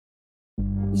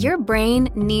Your brain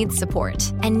needs support,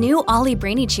 and new Ollie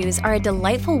Brainy Chews are a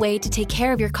delightful way to take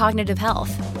care of your cognitive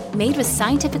health. Made with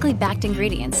scientifically backed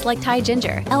ingredients like Thai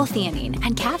ginger, L-theanine,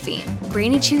 and caffeine,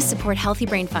 Brainy Chews support healthy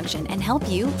brain function and help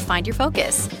you find your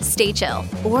focus, stay chill,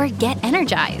 or get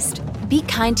energized. Be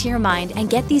kind to your mind and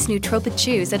get these nootropic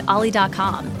chews at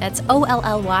ollie.com. That's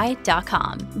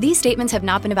OLLY.com. These statements have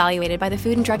not been evaluated by the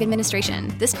Food and Drug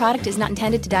Administration. This product is not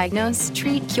intended to diagnose,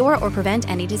 treat, cure, or prevent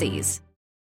any disease.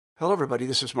 Hello, everybody.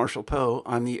 This is Marshall Poe.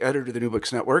 I'm the editor of the New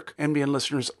Books Network. NBN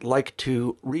listeners like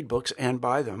to read books and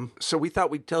buy them. So we thought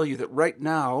we'd tell you that right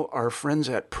now, our friends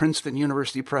at Princeton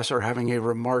University Press are having a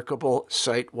remarkable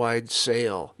site-wide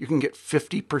sale. You can get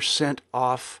 50%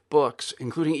 off books,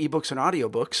 including ebooks and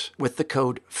audiobooks, with the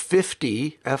code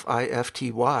 50,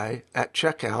 F-I-F-T-Y, at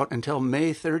checkout until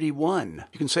May 31.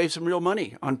 You can save some real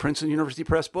money on Princeton University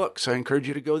Press books. I encourage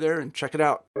you to go there and check it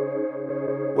out.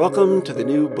 Welcome to the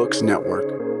New Books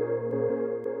Network.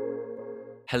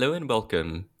 Hello and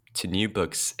welcome to New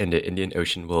Books in the Indian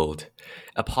Ocean World,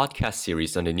 a podcast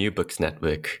series on the New Books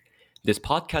Network. This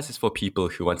podcast is for people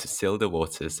who want to sail the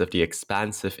waters of the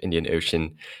expansive Indian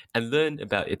Ocean and learn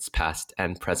about its past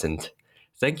and present.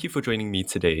 Thank you for joining me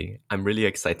today. I'm really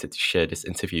excited to share this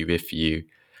interview with you.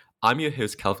 I'm your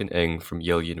host, Calvin Ng from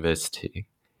Yale University.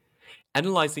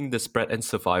 Analyzing the spread and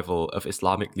survival of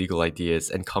Islamic legal ideas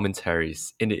and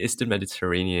commentaries in the Eastern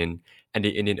Mediterranean and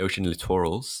the Indian Ocean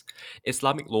littorals,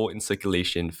 Islamic law in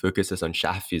circulation focuses on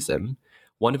Shafism,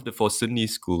 one of the four Sunni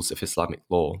schools of Islamic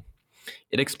law.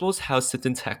 It explores how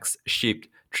certain texts shaped,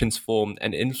 transformed,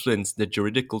 and influenced the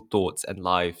juridical thoughts and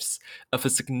lives of a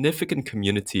significant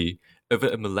community over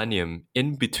a millennium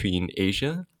in between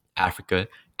Asia, Africa,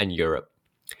 and Europe.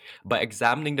 By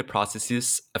examining the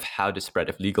processes of how the spread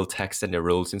of legal texts and their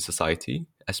roles in society,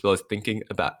 as well as thinking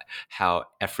about how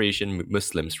Afro-Asian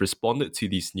Muslims responded to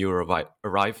these new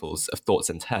arrivals of thoughts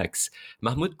and texts,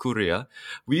 Mahmud Kuria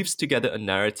weaves together a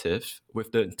narrative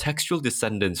with the textual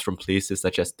descendants from places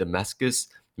such as Damascus,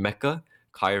 Mecca,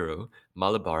 Cairo,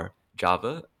 Malabar,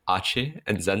 Java, Aceh,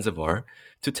 and Zanzibar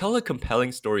to tell a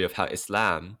compelling story of how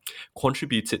Islam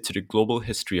contributed to the global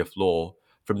history of law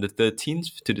from the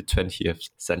 13th to the 20th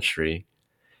century.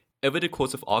 Over the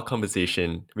course of our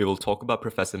conversation, we will talk about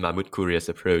Professor Mahmud Kuria's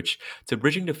approach to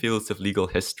bridging the fields of legal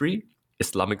history,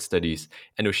 Islamic studies,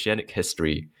 and oceanic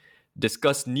history,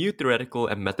 discuss new theoretical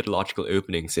and methodological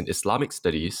openings in Islamic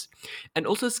studies, and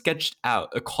also sketched out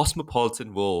a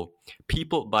cosmopolitan world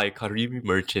peopled by Karimi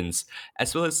merchants,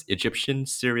 as well as Egyptian,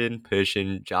 Syrian,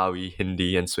 Persian, Jawi,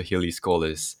 Hindi, and Swahili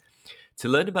scholars. To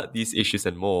learn about these issues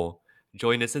and more,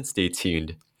 join us and stay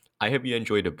tuned. I hope you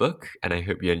enjoy the book, and I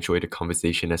hope you enjoy the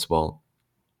conversation as well.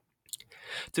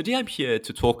 Today I'm here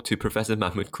to talk to Professor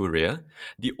Mahmud Kuria,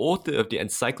 the author of the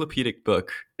encyclopedic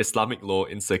book, Islamic Law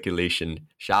in Circulation,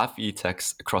 Shafi'i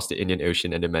Texts Across the Indian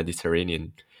Ocean and the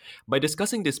Mediterranean. By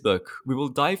discussing this book, we will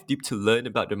dive deep to learn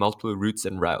about the multiple routes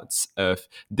and routes of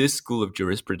this school of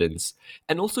jurisprudence,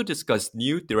 and also discuss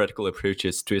new theoretical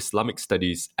approaches to Islamic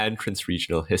studies and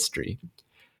transregional history.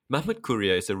 Mahmud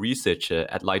Kuria is a researcher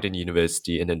at Leiden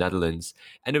University in the Netherlands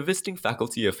and a visiting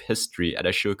faculty of history at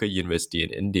Ashoka University in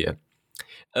India.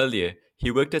 Earlier,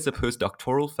 he worked as a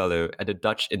postdoctoral fellow at the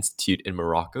Dutch Institute in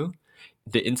Morocco,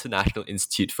 the International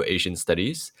Institute for Asian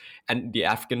Studies, and the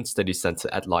African Studies Center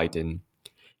at Leiden.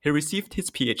 He received his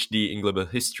PhD in global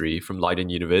history from Leiden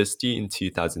University in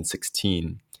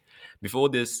 2016. Before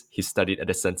this, he studied at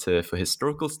the Center for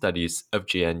Historical Studies of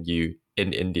JNU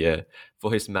in India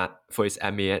for his MA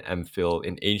and MPhil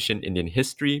in Ancient Indian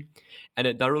History, and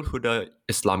at Darul Huda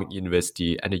Islamic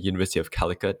University and the University of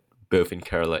Calicut, both in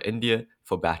Kerala, India,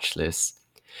 for bachelors.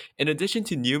 In addition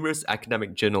to numerous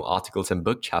academic journal articles and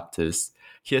book chapters,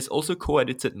 he has also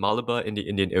co-edited Malabar in the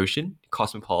Indian Ocean,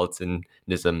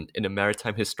 Cosmopolitanism in the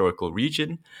Maritime Historical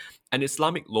Region, and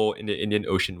Islamic Law in the Indian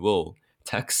Ocean World,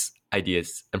 Texts,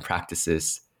 Ideas, and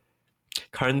Practices.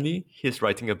 Currently, he is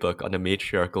writing a book on the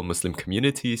matriarchal Muslim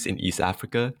communities in East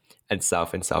Africa and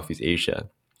South and Southeast Asia.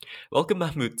 Welcome,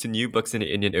 Mahmud, to New Books in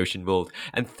the Indian Ocean World,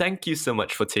 and thank you so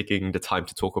much for taking the time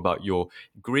to talk about your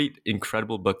great,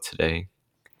 incredible book today.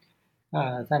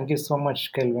 Thank you so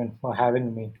much, Kelvin, for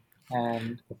having me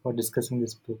and for discussing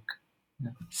this book.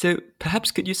 Yeah. So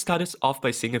perhaps could you start us off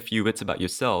by saying a few words about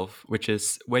yourself, which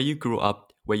is where you grew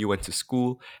up, where you went to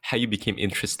school, how you became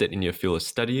interested in your field of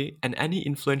study, and any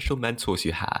influential mentors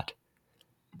you had?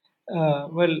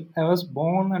 Well, I was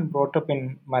born and brought up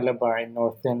in Malabar in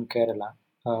northern Kerala,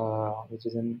 which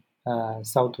is in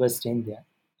southwest India,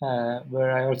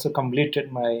 where I also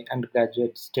completed my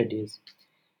undergraduate studies.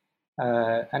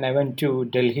 And I went to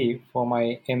Delhi for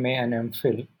my MA and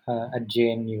MPhil at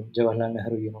JNU, Jawaharlal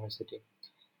Nehru University.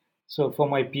 So for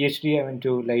my PhD, I went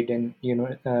to Leiden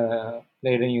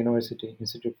University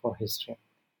Institute for History.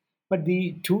 But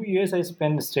the 2 years I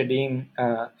spent studying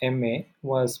MA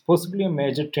was possibly a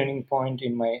major turning point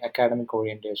in my academic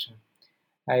orientation.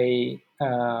 I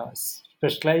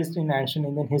specialized in ancient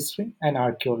Indian history and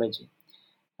archaeology,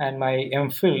 and my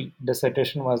MPhil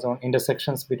dissertation was on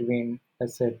intersections between,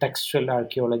 let's say, textual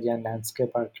archaeology and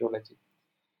landscape archaeology,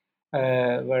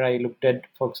 where I looked at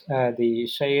the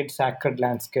shared sacred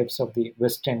landscapes of the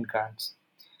Western Ghats.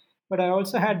 But I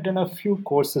also had done a few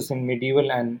courses in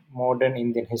medieval and modern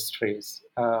Indian histories.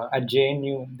 At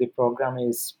JNU, the program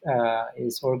is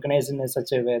organized in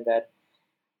such a way that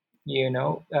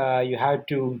you have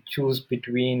to choose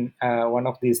between one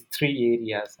of these three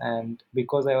areas. And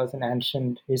because I was in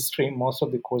ancient history, most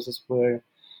of the courses were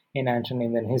in ancient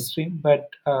Indian history. But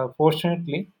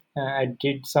fortunately, I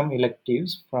did some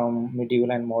electives from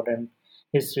medieval and modern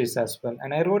histories as well.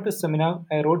 And I wrote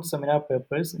seminar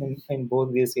papers in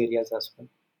both these areas as well.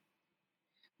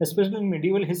 Especially in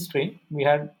medieval history, we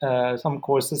had some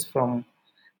courses from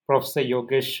Professor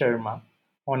Yogesh Sharma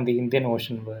on the Indian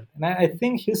Ocean world. And I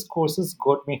think his courses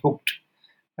got me hooked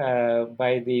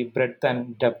by the breadth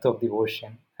and depth of the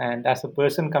ocean. And as a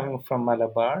person coming from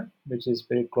Malabar, which is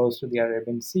very close to the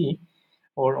Arabian Sea,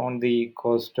 or on the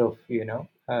coast of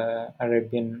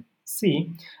Arabian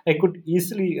Sea, I could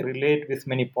easily relate with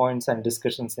many points and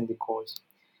discussions in the course.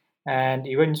 And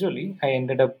eventually, I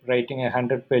ended up writing a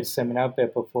 100-page seminar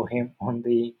paper for him on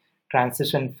the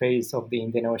transition phase of the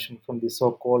Indian Ocean from the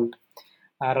so-called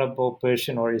Arab or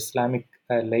Persian or Islamic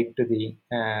lake to the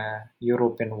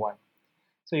European one.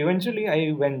 So eventually,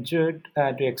 I ventured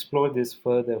to explore this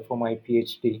further for my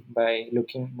PhD by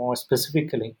looking more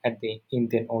specifically at the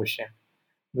Indian Ocean,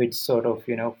 which sort of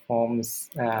forms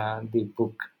the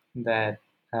book that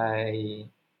I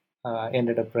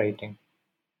ended up writing.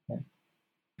 Yeah.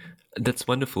 That's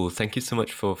wonderful. Thank you so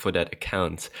much for that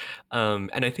account.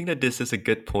 And I think that this is a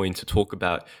good point to talk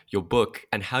about your book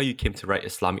and how you came to write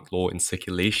Islamic law in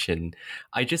circulation.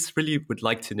 I just really would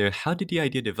like to know, how did the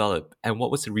idea develop and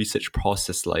what was the research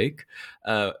process like?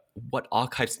 What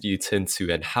archives do you turn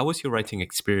to and how was your writing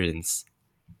experience?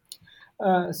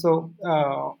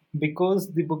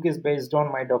 Because the book is based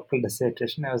on my doctoral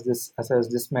dissertation, as I was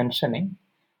just mentioning,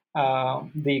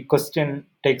 the question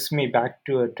takes me back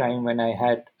to a time when I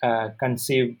had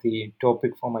conceived the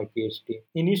topic for my PhD.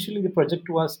 Initially, the project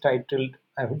was titled,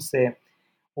 I would say,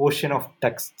 Ocean of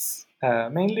Texts,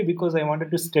 mainly because I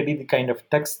wanted to study the kind of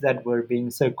texts that were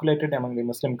being circulated among the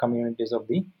Muslim communities of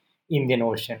the Indian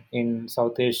Ocean in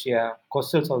South Asia,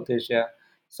 coastal South Asia,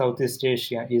 Southeast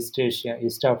Asia,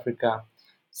 East Africa,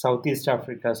 Southeast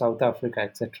Africa, South Africa,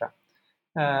 etc.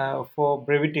 For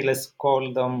brevity, let's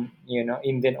call them,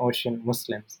 Indian Ocean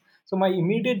Muslims. So my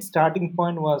immediate starting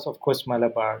point was, of course,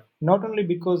 Malabar. Not only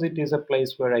because it is a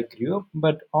place where I grew up,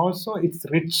 but also its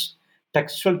rich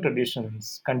textual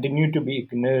traditions continue to be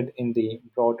ignored in the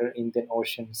broader Indian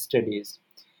Ocean studies.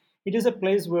 It is a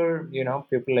place where,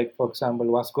 people like, for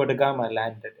example, Vasco da Gama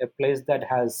landed, a place that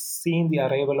has seen the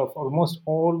arrival of almost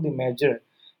all the major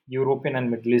European and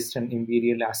Middle Eastern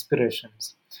imperial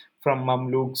aspirations, from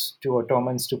Mamluks to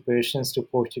Ottomans to Persians to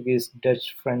Portuguese,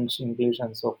 Dutch, French, English,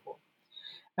 and so forth.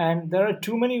 And there are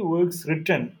too many works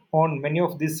written on many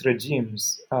of these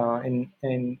regimes in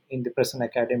the present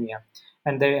academia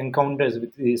and their encounters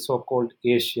with the so-called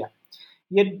Asia.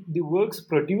 Yet the works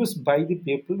produced by the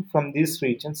people from these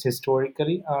regions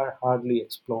historically are hardly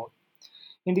explored.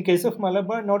 In the case of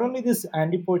Malabar, not only this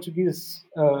anti-Portuguese,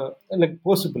 like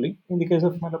possibly, in the case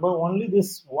of Malabar, only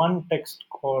this one text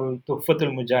called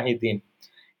Tuhfatul Mujahideen,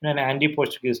 an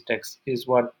anti-Portuguese text, is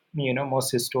what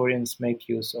most historians make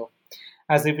use of,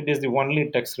 as if it is the only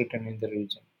text written in the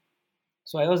region.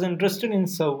 So I was interested in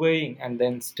surveying and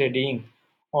then studying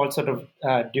all sort of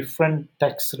different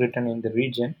texts written in the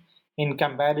region in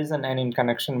comparison and in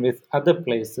connection with other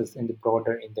places in the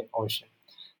broader Indian Ocean.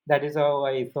 That is how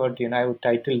I thought, I would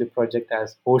title the project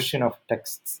as Ocean of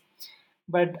Texts.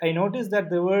 But I noticed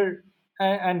that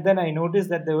and then I noticed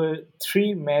that there were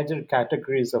three major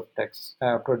categories of texts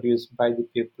produced by the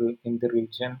people in the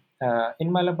region,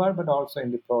 in Malabar, but also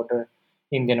in the broader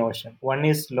Indian Ocean. One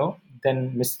is law,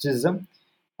 then mysticism,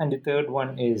 and the third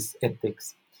one is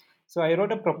ethics. So I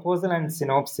wrote a proposal and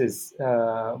synopsis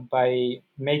by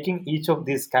making each of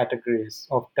these categories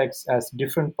of text as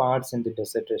different parts in the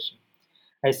dissertation.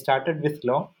 I started with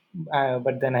law,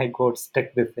 but then I got stuck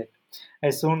with it.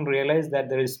 I soon realized that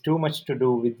there is too much to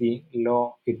do with the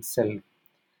law itself.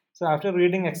 So, after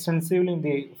reading extensively in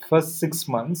the first 6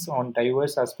 months on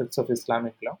diverse aspects of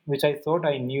Islamic law, which I thought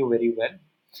I knew very well,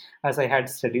 as I had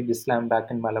studied Islam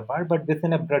back in Malabar. But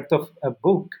within a breadth of a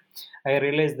book, I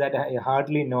realized that I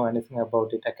hardly know anything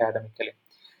about it academically.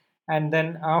 And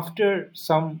then, after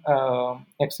some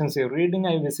extensive reading,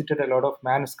 I visited a lot of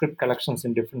manuscript collections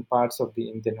in different parts of the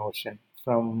Indian Ocean,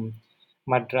 from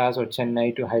Madras or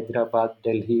Chennai to Hyderabad,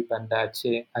 Delhi, Banda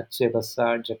Aceh, Aceh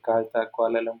Besar, Jakarta,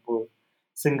 Kuala Lumpur,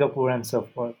 Singapore, and so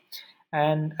forth.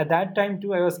 And at that time,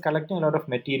 too, I was collecting a lot of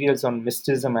materials on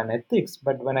mysticism and ethics.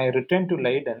 But when I returned to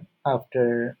Leiden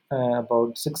after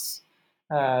about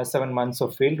 7 months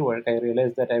of field work, I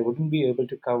realized that I wouldn't be able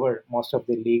to cover most of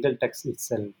the legal text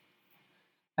itself.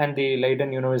 And the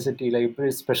Leiden University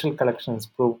Library's special collections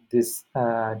proved this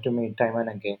to me time and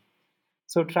again.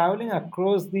 So, traveling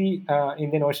across the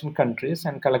Indian Ocean countries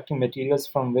and collecting materials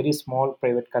from very small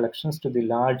private collections to the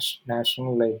large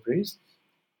national libraries,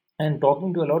 and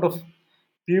talking to a lot of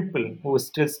people who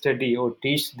still study or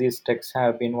teach these texts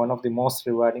have been one of the most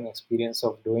rewarding experience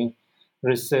of doing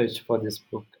research for this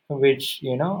book, which,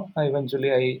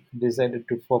 eventually I decided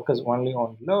to focus only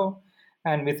on law.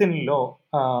 And within law,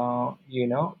 I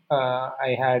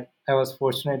was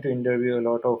fortunate to interview a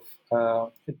lot of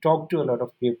talk to a lot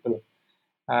of people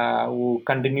who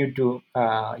continue to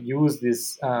use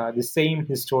the same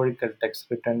historical text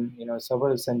written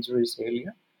several centuries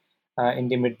earlier in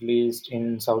the Middle East,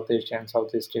 in South Asia and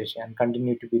Southeast Asia, and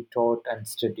continue to be taught and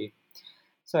studied.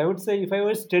 So I would say, if I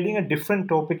was studying a different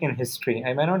topic in history,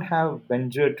 I may not have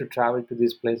ventured to travel to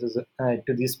these places,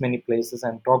 to these many places,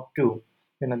 and talk to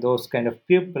those kind of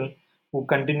people who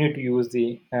continue to use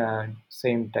the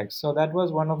same text. So that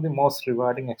was one of the most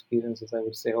rewarding experiences, I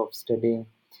would say, of studying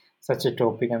such a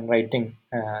topic and writing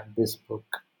this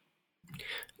book.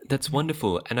 That's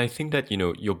wonderful. And I think that,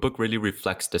 your book really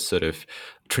reflects the sort of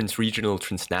transregional,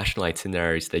 transnational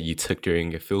itineraries that you took during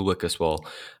your fieldwork as well.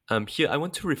 Here, I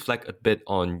want to reflect a bit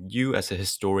on you as a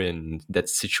historian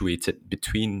that's situated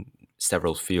between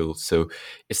several fields. So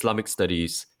Islamic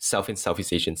studies, South and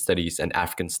Southeast Asian studies, and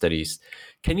African studies.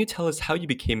 Can you tell us how you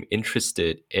became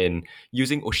interested in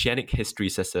using oceanic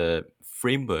histories as a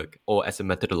framework or as a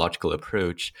methodological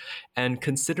approach? And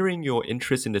considering your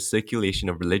interest in the circulation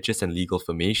of religious and legal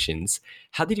formations,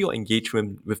 how did your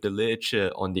engagement with the literature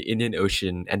on the Indian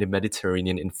Ocean and the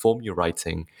Mediterranean inform your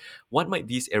writing? What might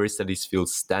these area studies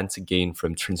fields stand to gain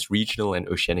from transregional and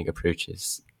oceanic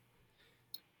approaches?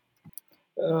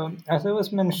 As I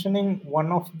was mentioning,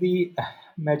 one of the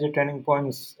major turning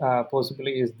points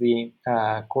possibly is the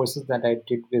courses that I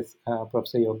did with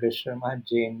Professor Yogesh Sharma at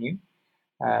JNU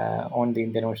on the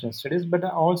Indian Ocean Studies. But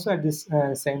also at this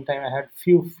same time, I had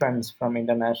few friends from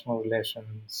international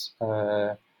relations,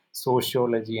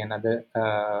 sociology, and other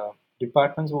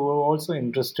departments who were also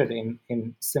interested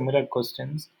in similar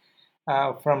questions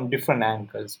from different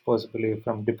angles, possibly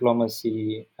from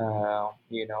diplomacy,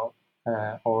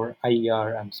 or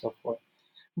IR and so forth.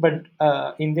 But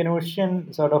Indian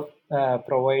Ocean sort of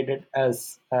provided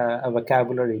us a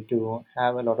vocabulary to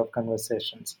have a lot of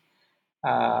conversations.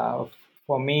 Uh,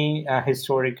 for me,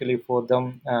 historically, for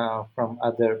them, from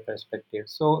other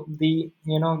perspectives. So the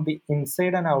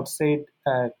inside and outside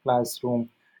classroom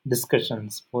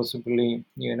discussions possibly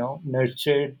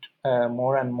nurtured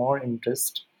more and more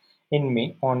interest in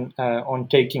me on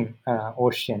taking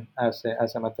ocean as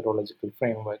a methodological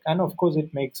framework. And of course,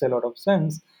 it makes a lot of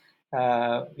sense.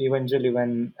 Eventually,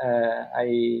 when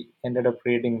I ended up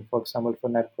reading, for example, for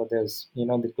Nat Brothers,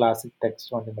 the classic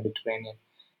text on the Mediterranean,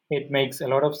 it makes a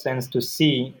lot of sense to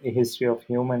see the history of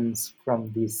humans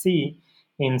from the sea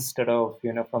instead of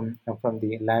from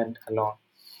the land alone.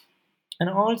 And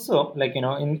also, like in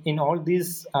all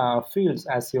these fields,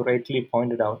 as you rightly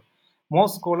pointed out,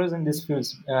 most scholars in these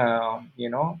fields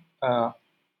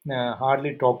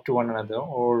hardly talk to one another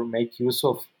or make use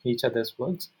of each other's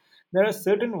works. There are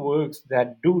certain works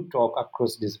that do talk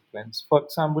across disciplines. For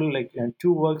example, like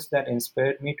two works that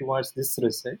inspired me towards this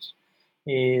research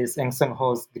is Eng Sang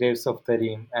Ho's Graves of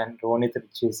Tarim and Ronit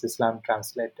Richi's Islam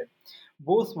Translated.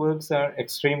 Both works are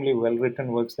extremely well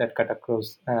written works that cut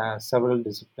across several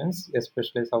disciplines,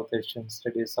 especially South Asian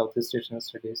studies, Southeast Asian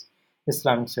studies,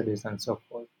 Islamic studies, and so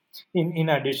forth. In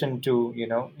addition to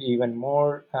even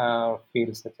more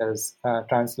fields such as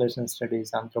translation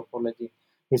studies, anthropology,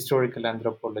 historical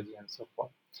anthropology, and so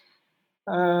forth.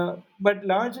 But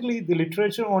largely, the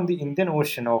literature on the Indian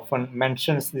Ocean often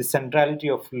mentions the centrality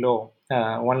of law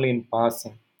only in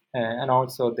passing, and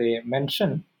also they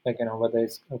mention, like whether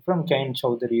it's from Kain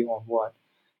Chowdhury or what,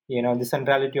 the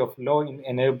centrality of law in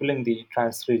enabling the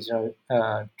trans-regional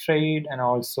trade and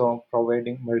also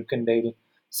providing mercantile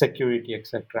security,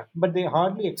 etc. But they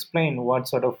hardly explain what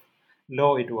sort of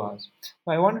law it was.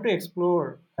 So I wanted to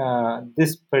explore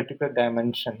this particular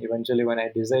dimension eventually when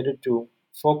I decided to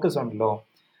focus on law,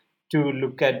 to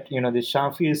look at the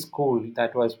Shafi school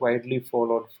that was widely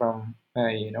followed from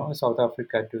South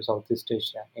Africa to Southeast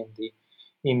Asia in the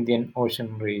Indian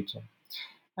Ocean region.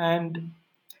 And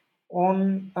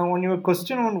on your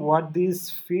question on what these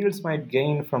fields might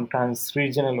gain from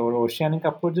trans-regional or oceanic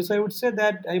approaches, I would say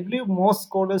that I believe most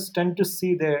scholars tend to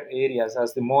see their areas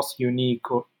as the most unique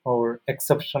or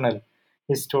exceptional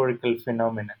historical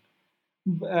phenomenon,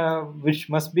 which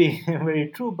must be very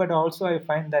true. But also, I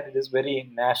find that it is very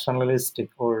nationalistic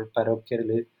or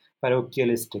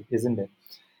parochialistic, isn't it?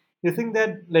 You think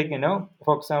that,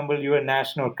 for example, your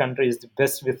national country is the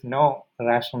best with no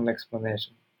rational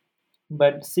explanation.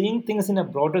 But seeing things in a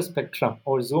broader spectrum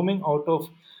or zooming out of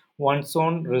one's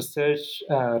own research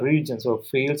regions or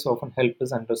fields often help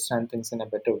us understand things in a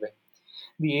better way.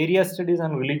 The area studies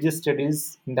and religious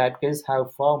studies, in that case,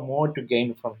 have far more to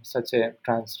gain from such a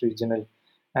trans-regional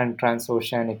and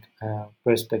transoceanic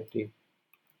perspective.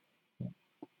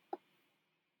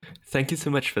 Thank you so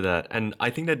much for that. And I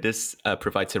think that this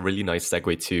provides a really nice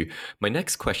segue to my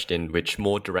next question, which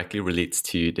more directly relates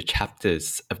to the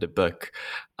chapters of the book.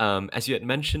 As you had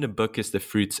mentioned, the book is the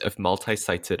fruit of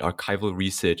multi-sited archival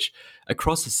research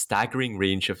across a staggering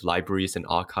range of libraries and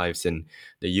archives in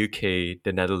the UK,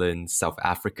 the Netherlands, South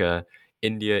Africa,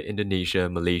 India, Indonesia,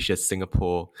 Malaysia,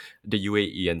 Singapore, the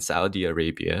UAE, and Saudi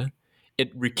Arabia.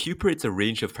 It recuperates a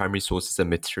range of primary sources and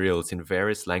materials in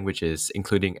various languages,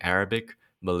 including Arabic,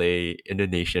 Malay,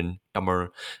 Indonesian, Tamil,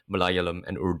 Malayalam,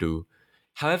 and Urdu.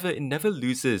 However, it never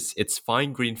loses its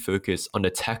fine-grained focus on the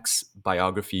texts,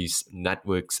 biographies,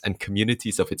 networks, and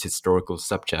communities of its historical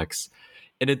subjects.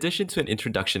 In addition to an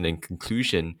introduction and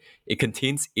conclusion, it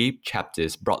contains 8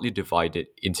 chapters broadly divided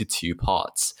into 2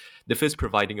 parts. The first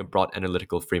providing a broad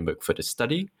analytical framework for the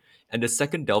study, and the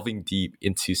second delving deep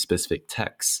into specific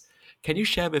texts. Can you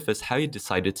share with us how you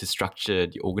decided to structure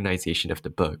the organization of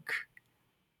the book?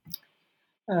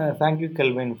 Thank you,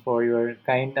 Kelvin, for your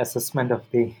kind assessment of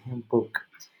the book.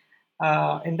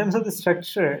 In terms of the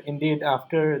structure, indeed,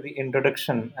 after the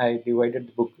introduction, I divided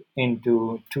the book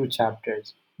into 2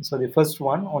 chapters. So the first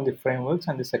one on the frameworks,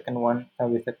 and the second one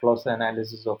with a closer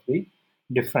analysis of the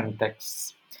different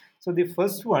texts. So the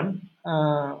first one,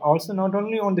 also not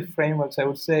only on the frameworks, I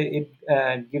would say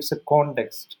it gives a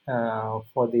context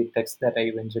for the text that I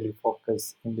eventually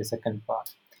focus in the second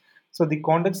part. So the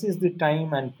context is the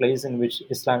time and place in which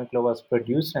Islamic law was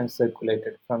produced and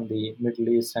circulated from the Middle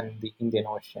East and the Indian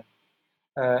Ocean,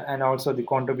 and also the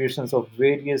contributions of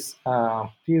various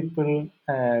people,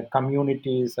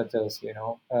 communities such as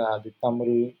the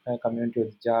Tamil community,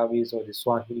 of the Javis or the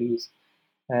Swahilis,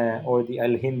 or the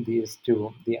Al Hindis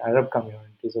to the Arab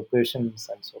communities or Persians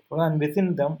and so forth, and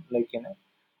within them,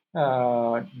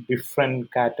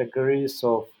 different categories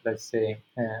of, let's say,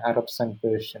 Arabs and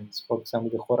Persians. For example,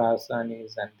 the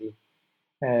Khorasanis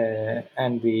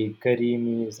and the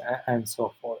Karimis and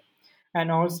so forth.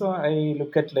 And also, I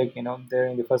look at there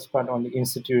in the first part on the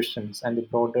institutions and the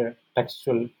broader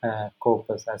textual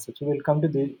corpus as such. We'll come to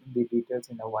the details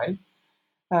in a while.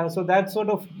 So that sort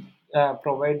of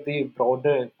provide the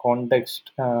broader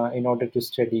context in order to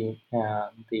study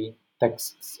the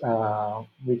texts,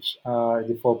 which are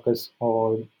the focus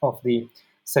of the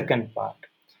second part.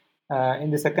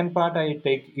 In the second part, I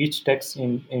take each text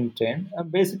in turn.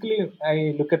 Basically,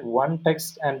 I look at one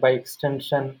text, and by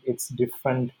extension, its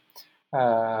different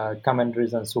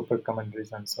commentaries and super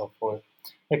commentaries and so forth.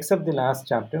 Except the last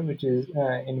chapter, which is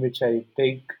in which I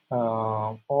take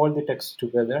all the texts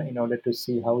together in order to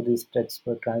see how these texts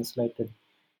were translated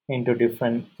into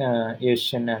different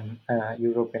Asian and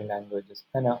European languages,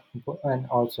 and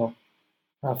also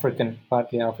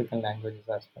partly African languages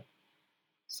as well.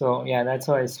 So yeah, that's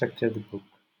how I structured the book.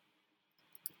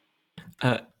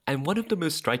 And one of the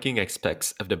most striking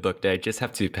aspects of the book that I just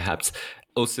have to perhaps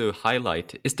also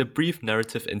highlight is the brief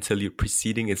narrative interlude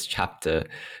preceding its chapter,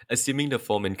 assuming the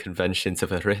form and conventions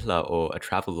of a rihla or a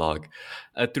travelogue.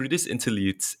 Through these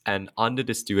interludes and under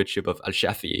the stewardship of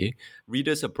Al-Shafi'i,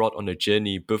 readers are brought on a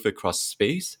journey both across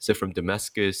space, so from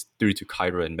Damascus through to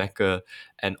Cairo and Mecca,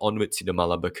 and onward to the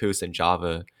Malabar Coast and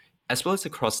Java, as well as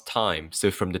across time, so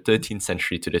from the 13th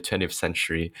century to the 20th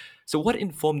century. So what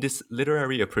informed this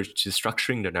literary approach to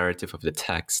structuring the narrative of the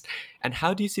text? And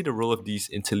how do you see the role of these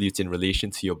interludes in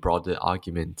relation to your broader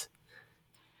argument?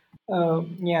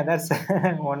 Yeah, that's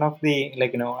one of the,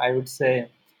 I would say, a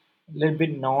little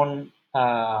bit non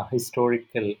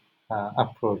historical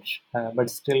approach, but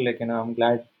still, I'm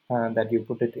glad that you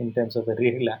put it in terms of a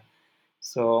rihla.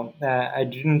 So I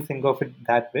didn't think of it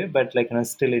that way, but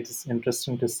still, it's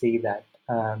interesting to see that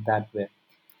that way.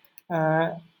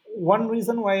 Uh, One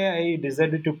reason why I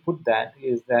decided to put that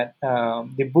is that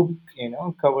the book,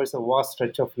 covers a vast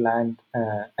stretch of land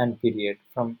and period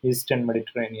from Eastern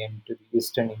Mediterranean to the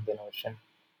Eastern Indian Ocean,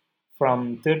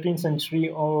 from 13th century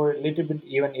or a little bit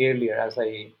even earlier. As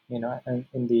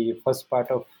in the first part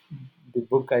of the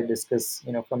book, I discuss,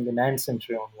 from the 9th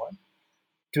century onward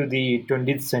to the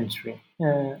 20th century.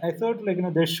 I thought,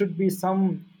 there should be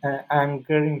some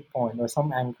anchoring point or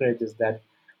some anchorages that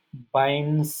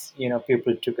binds,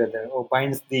 people together or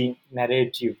binds the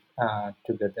narrative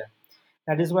together.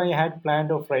 That is why I had planned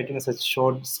of writing such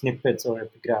short snippets or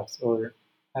epigraphs, or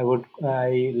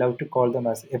I love to call them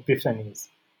as epiphanies.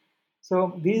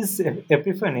 So these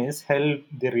epiphanies help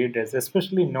the readers,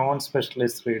 especially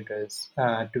non-specialist readers,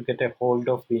 to get a hold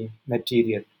of the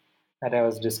material that I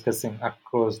was discussing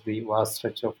across the vast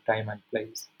stretch of time and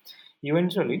place.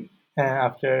 Eventually,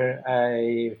 after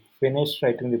I finished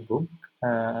writing the book,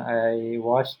 I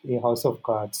watched The House of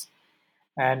Cards.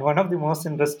 And one of the most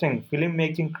interesting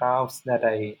filmmaking crafts that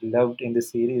I loved in the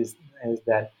series is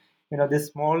that, the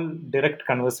small direct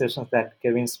conversations that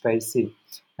Kevin Spacey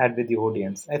had with the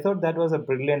audience. I thought that was a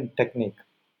brilliant technique.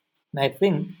 And I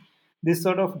think this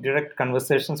sort of direct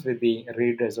conversations with the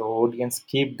readers or audience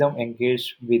keep them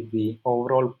engaged with the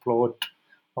overall plot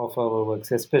of our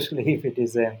works, especially if it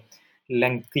is a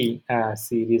lengthy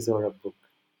series or a book.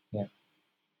 Yeah.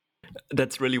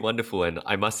 That's really wonderful, and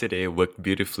I must say that it worked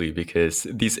beautifully because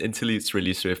these interludes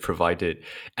really sort of provided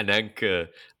an anchor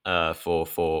for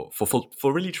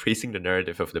really tracing the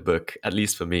narrative of the book, at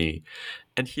least for me.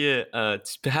 And here,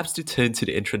 perhaps to turn to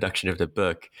the introduction of the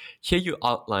book, here you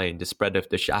outline the spread of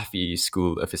the Shafi'i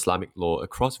school of Islamic law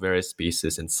across various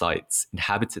spaces and sites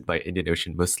inhabited by Indian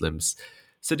Ocean Muslims.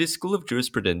 So, this school of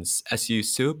jurisprudence, as you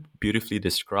so beautifully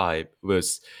describe,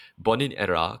 was born in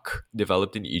Iraq,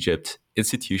 developed in Egypt,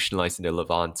 institutionalized in the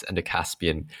Levant and the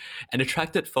Caspian, and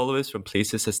attracted followers from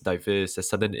places as diverse as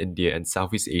southern India and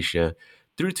Southeast Asia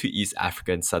through to East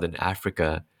Africa and Southern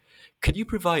Africa. Could you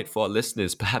provide for our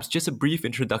listeners perhaps just a brief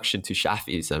introduction to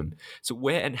Shafi'ism? So,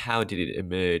 where and how did it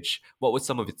emerge? What were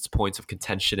some of its points of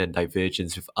contention and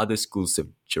divergence with other schools of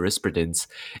jurisprudence?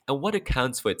 And what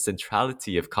accounts for its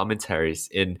centrality of commentaries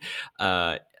in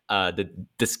the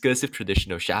discursive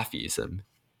tradition of Shafi'ism?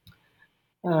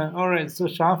 All right. So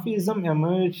Shafiism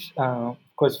emerged, of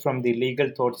course, from the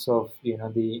legal thoughts of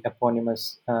the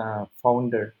eponymous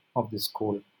founder of the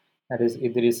school, that is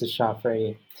Idris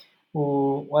Shafi'i,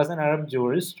 who was an Arab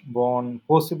jurist born,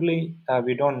 possibly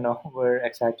we don't know where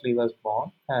exactly he was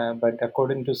born, but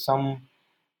according to some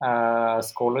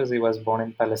scholars, he was born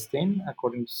in Palestine.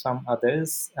 According to some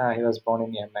others, he was born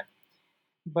in Yemen.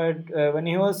 But when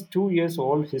he was 2 years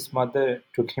old, his mother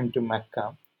took him to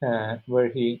Mecca, where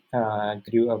he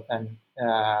grew up and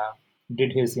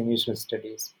did his initial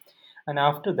studies. And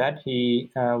after that,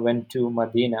 he went to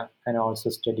Medina and also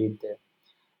studied there.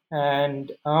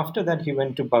 And after that, he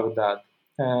went to Baghdad.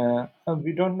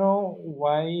 We don't know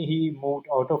why he moved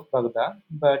out of Baghdad,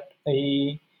 but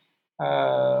he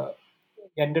uh,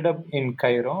 ended up in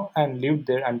Cairo and lived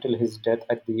there until his death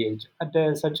at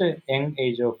such a young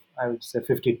age of, I would say,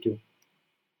 52.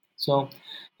 So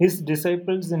his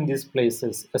disciples in these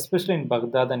places, especially in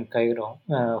Baghdad and Cairo,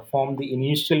 formed the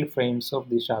initial frames of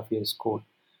the Shafi'i school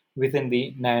within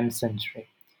the 9th century.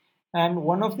 And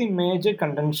one of the major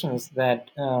contentions that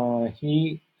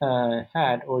he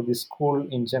had, or the school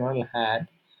in general had,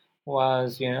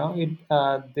 was,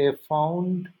 they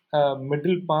found a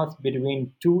middle path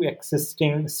between two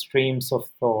existing streams of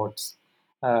thoughts,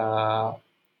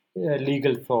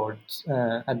 legal thoughts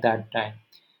at that time.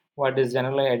 What is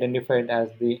generally identified as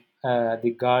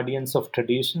the guardians of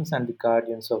traditions and the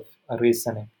guardians of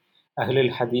reasoning,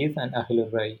 Ahlul Hadith and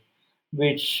Ahlul Rai,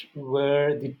 which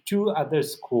were the two other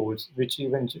schools, which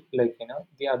even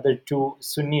the other two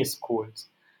Sunni schools,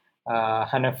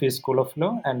 Hanafi school of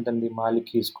law and then the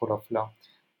Maliki school of law.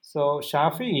 So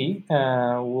Shafi'i,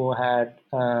 who had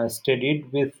studied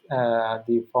with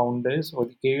the founders or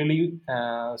the early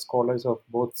scholars of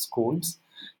both schools,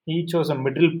 he chose a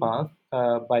middle path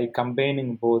by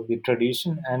combining both the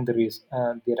tradition and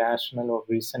the rational or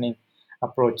reasoning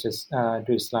approaches to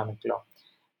Islamic law.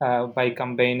 By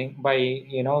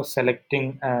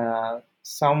selecting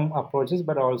some approaches,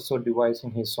 but also devising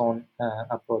his own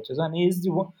approaches. And he's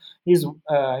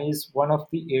one of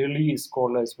the early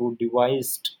scholars who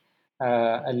devised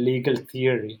a legal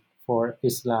theory for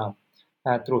Islam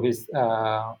through his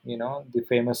the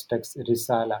famous text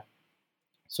Risala.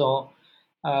 So,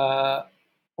 uh,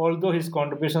 although his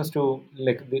contributions to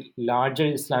like the larger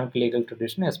Islamic legal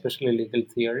tradition, especially legal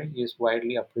theory, is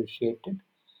widely appreciated,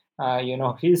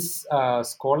 his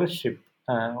scholarship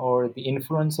or the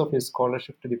influence of his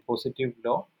scholarship to the positive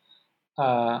law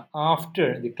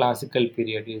after the classical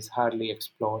period is hardly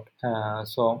explored.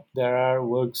 So there are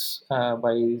works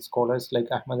by scholars like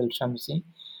Ahmad al-Shamsi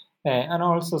and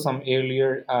also some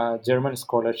earlier German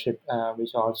scholarship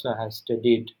which also has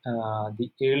studied the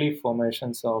early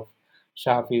formations of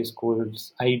Shafi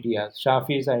school's ideas,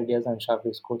 Shafi's ideas and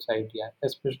Shafi school's idea,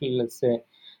 especially let's say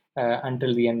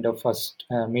until the end of first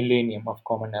millennium of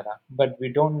Common Era. But we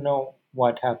don't know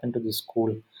what happened to the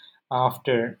school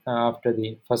after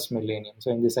the first millennium.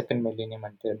 So in the second millennium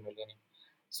and third millennium.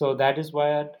 So that is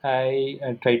what I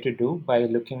try to do by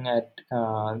looking at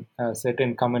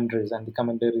certain commentaries and the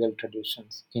commentarial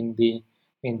traditions in the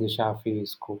Shafi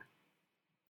school.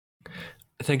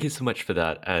 Thank you so much for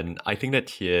that. And I think that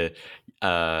here,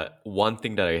 one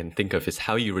thing that I can think of is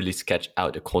how you really sketch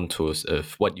out the contours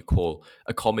of what you call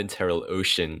a commentarial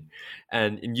ocean.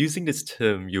 And in using this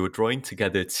term, you were drawing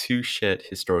together two shared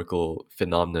historical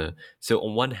phenomena. So,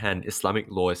 on one hand, Islamic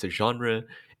law as a genre,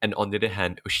 and on the other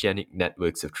hand, oceanic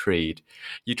networks of trade.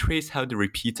 You trace how the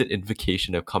repeated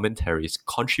invocation of commentaries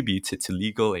contributed to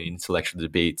legal and intellectual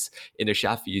debates in the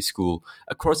Shafi'i school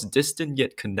across distant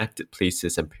yet connected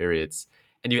places and periods.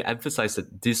 And you emphasize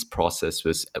that this process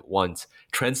was at once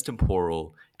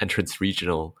transtemporal and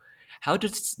transregional. How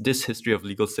does this history of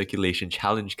legal circulation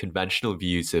challenge conventional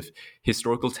views of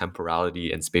historical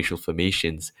temporality and spatial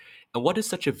formations? And what does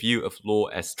such a view of law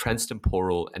as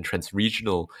transtemporal and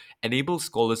transregional enable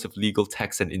scholars of legal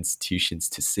texts and institutions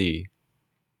to see?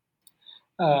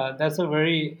 That's a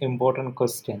very important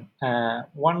question.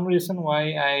 One reason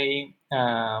why I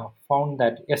found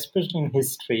that, especially in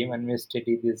history, when we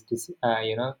study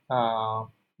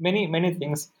many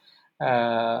things,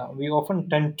 we often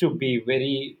tend to be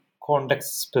very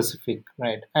context specific,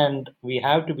 right? And we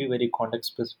have to be very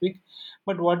context specific.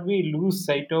 But what we lose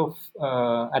sight of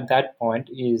at that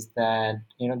point is that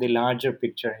the larger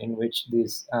picture in which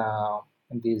these uh,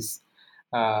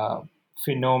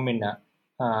 phenomena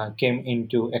came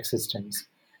into existence.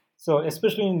 So,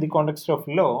 especially in the context of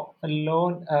law, a law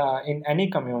in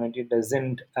any community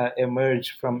doesn't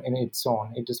emerge from in its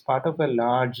own. It is part of a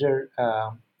larger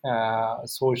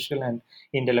social and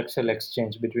intellectual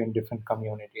exchange between different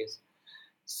communities.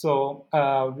 So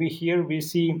we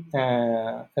see,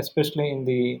 especially in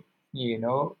the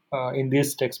in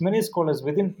these texts, many scholars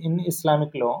within in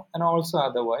Islamic law and also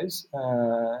otherwise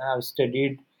have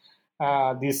studied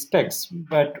these texts,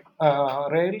 but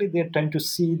rarely they tend to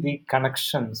see the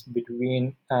connections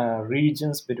between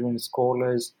regions, between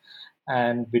scholars,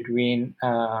 and between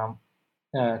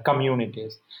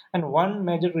communities. And one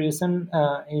major reason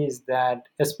is that,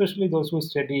 especially those who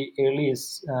study early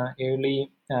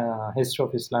history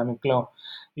of Islamic law,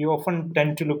 you often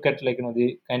tend to look at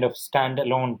the kind of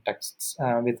standalone texts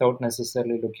without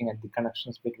necessarily looking at the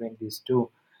connections between these two,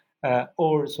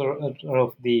 or sort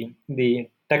of the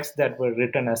texts that were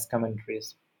written as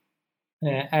commentaries.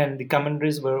 And the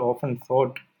commentaries were often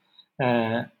thought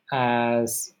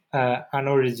as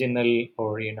unoriginal,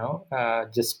 or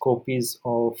just copies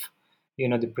of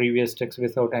the previous text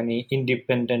without any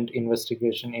independent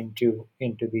investigation into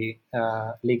the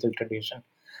legal tradition.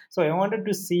 So I wanted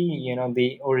to see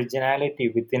the originality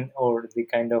within, or the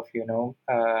kind of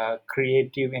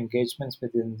creative engagements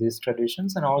within these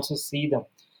traditions, and also see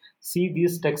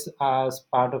these texts as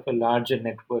part of a larger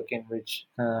network in which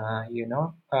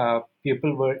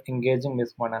people were engaging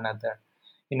with one another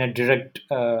in a direct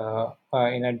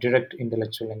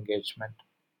intellectual engagement.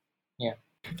 Yeah.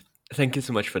 Thank you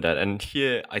so much for that. And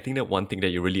here, I think that one thing that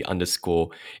you really underscore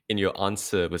in your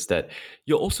answer was that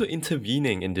you're also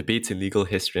intervening in debates in legal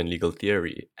history and legal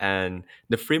theory. And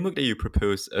the framework that you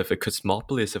propose of a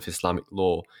cosmopolis of Islamic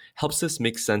law helps us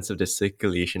make sense of the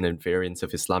circulation and variance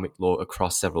of Islamic law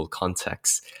across several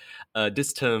contexts.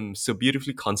 This term so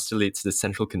beautifully constellates the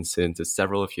central concerns of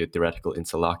several of your theoretical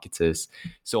interlocutors.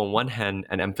 So, on one hand,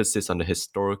 an emphasis on the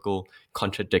historical,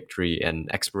 contradictory, and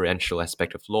experiential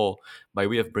aspect of law by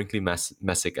way of Brinkley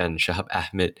Messick and Shahab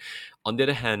Ahmed. On the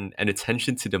other hand, an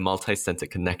attention to the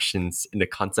multi-centered connections in the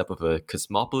concept of a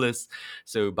cosmopolis,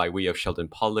 so by way of Sheldon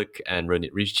Pollock and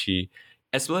Ronit Ricci,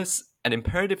 as well as an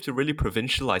imperative to really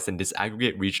provincialize and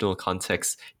disaggregate regional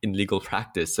contexts in legal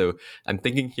practice. So I'm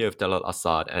thinking here of Dalal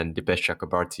Asad and Dipesh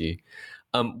Chakrabarty.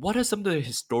 What are some of the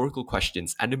historical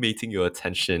questions animating your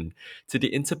attention to the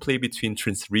interplay between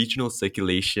transregional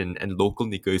circulation and local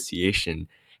negotiation?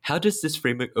 How does this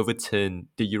framework overturn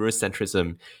the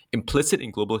Eurocentrism implicit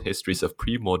in global histories of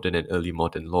pre-modern and early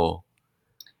modern law?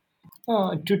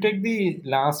 To take the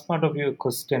last part of your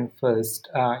question first,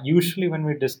 usually when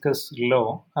we discuss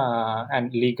law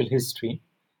and legal history,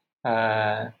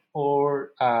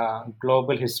 or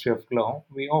global history of law,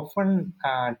 we often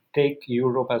take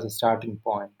Europe as a starting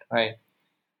point, right?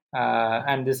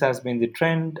 And this has been the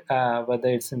trend, whether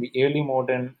it's in the early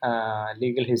modern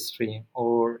legal history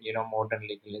or modern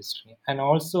legal history, and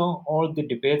also all the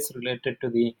debates related to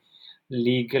the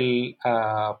legal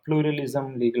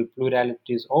pluralism, legal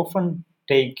pluralities often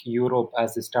take Europe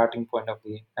as the starting point of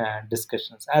the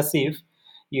discussions, as if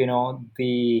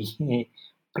the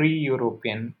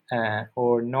pre-European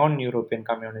or non-European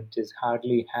communities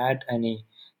hardly had any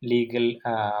legal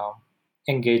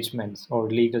engagements or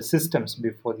legal systems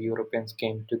before the Europeans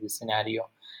came to the scenario.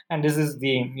 And this is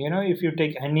the if you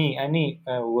take any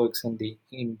works in the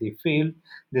field,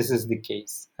 this is the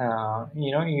case.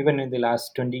 Even in the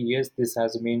last 20 years, this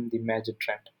has been the major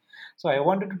trend. So I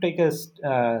wanted to take a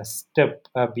step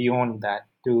beyond that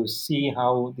to see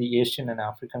how the Asian and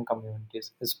African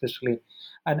communities, especially,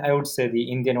 and I would say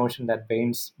the Indian Ocean that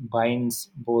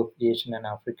binds both Asian and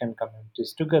African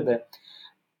communities together,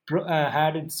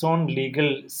 had its own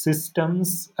legal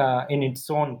systems in its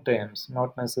own terms,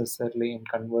 not necessarily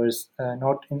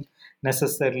not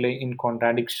necessarily in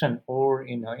contradiction or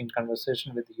in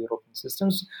conversation with the European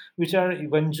systems, which are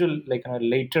eventual,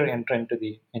 later enter into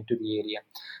the area.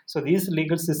 So these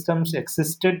legal systems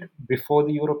existed before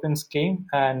the Europeans came,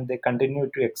 and they continue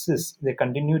to exist. They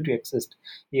continue to exist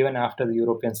even after the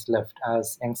Europeans left,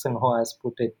 as Yang Seng Ho has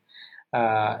put it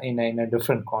in a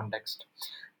different context.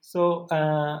 So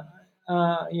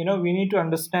we need to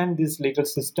understand these legal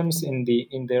systems in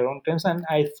their own terms. And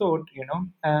I thought,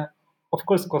 of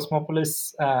course,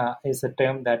 cosmopolis is a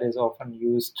term that is often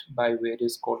used by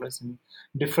various scholars in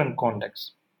different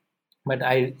contexts. But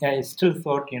I still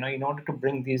thought, in order to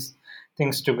bring these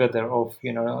things together of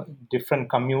different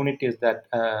communities that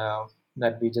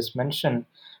we just mentioned,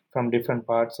 from different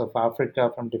parts of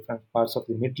Africa, from different parts of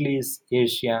the Middle East,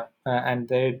 Asia, and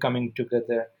they're coming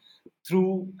together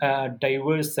through a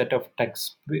diverse set of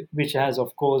texts, which has,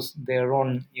 of course, their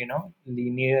own,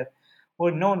 linear or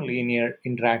non-linear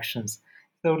interactions.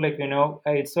 So,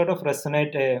 it sort of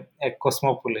resonate a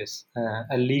cosmopolis,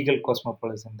 a legal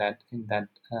cosmopolis in that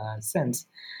sense.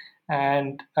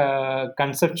 And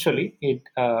conceptually, it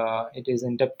is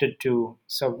indebted to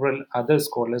several other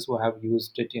scholars who have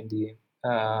used it in the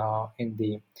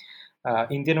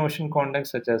Indian Ocean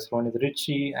context, such as Ronit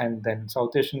Ritchie, and then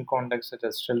South Asian context, such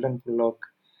as Sheldon Pollock,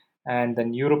 and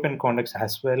then European context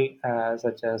as well,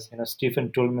 such as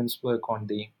Stephen Toulmin's work on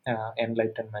the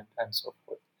Enlightenment and so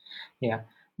forth. Yeah,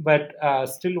 but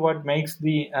still, what makes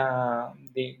the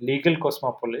legal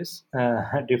cosmopolis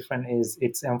different is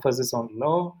its emphasis on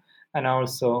law and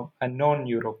also a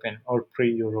non-European or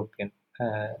pre-European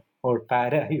or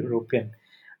para-European,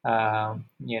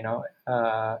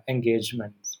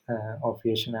 engagements of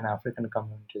Asian and African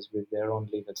communities with their own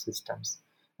legal systems,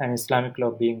 and Islamic law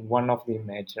being one of the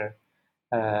major,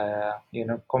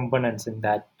 components in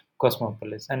that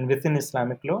cosmopolis. And within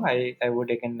Islamic law, I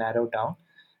would again narrow down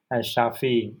as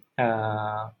Shafi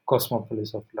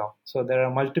cosmopolis of law. So there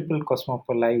are multiple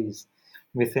cosmopolis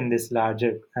within this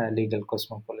larger legal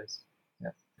cosmopolis.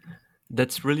 Yeah.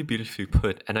 That's really beautifully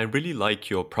put, and I really like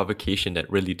your provocation that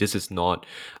really this is not,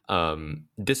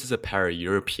 this is a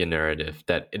para-European narrative,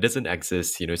 that it doesn't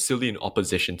exist, solely in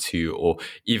opposition to or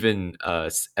even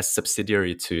as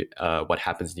subsidiary to what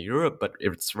happens in Europe, but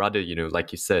it's rather,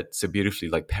 like you said so beautifully,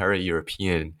 like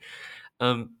para-European.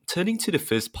 Turning to the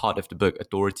first part of the book,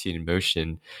 Authority in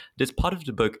Motion, this part of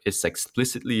the book is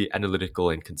explicitly analytical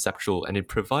and conceptual, and it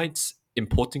provides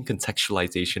important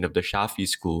contextualization of the Shafi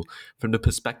school from the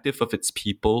perspective of its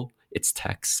people, its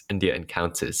texts, and their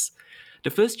encounters. The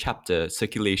first chapter,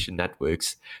 Circulation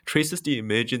Networks, traces the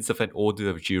emergence of an order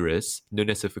of jurists, known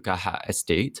as the Fuqaha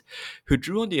estate, who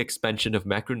drew on the expansion of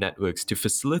macro networks to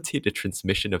facilitate the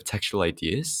transmission of textual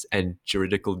ideas and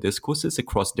juridical discourses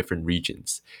across different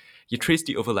regions. You trace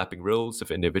the overlapping roles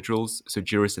of individuals, so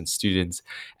jurists and students,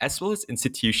 as well as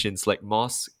institutions like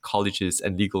mosques, colleges,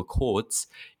 and legal courts,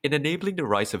 in enabling the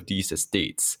rise of these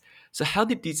estates. So how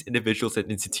did these individuals and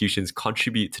institutions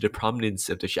contribute to the prominence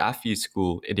of the Shafi'i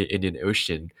school in the Indian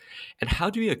Ocean? And how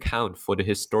do we account for the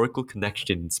historical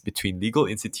connections between legal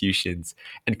institutions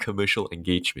and commercial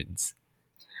engagements?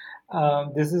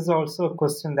 This is also a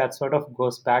question that sort of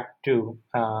goes back to,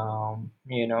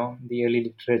 the early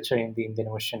literature in the Indian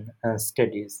Ocean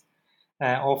studies.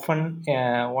 Often,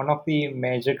 one of the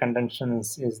major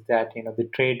contentions is that the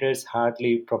traders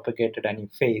hardly propagated any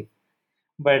faith,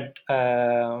 but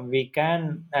we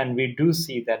can and we do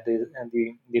see that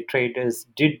the traders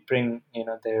did bring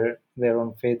their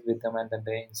own faith with them, and then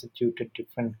they instituted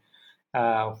different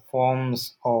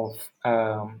forms of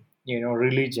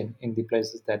religion in the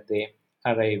places that they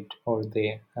arrived or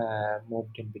they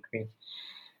moved in between.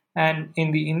 And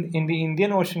in the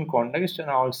Indian Ocean context, and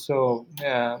also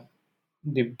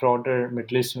the broader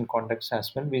Middle Eastern context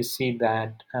as well, we see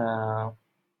that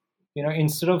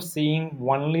instead of seeing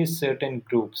only certain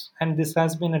groups, and this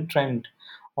has been a trend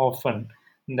often,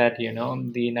 that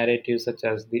the narratives such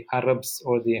as the Arabs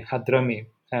or the Hadrami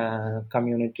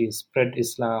communities spread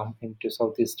Islam into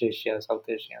South Asia,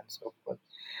 and so forth,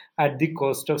 at the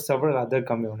cost of several other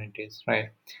communities,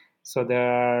 right? So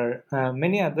there are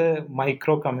many other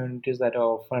micro communities that are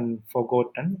often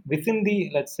forgotten within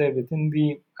the, let's say, within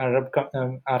the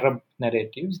Arab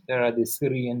narratives. There are the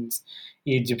Syrians,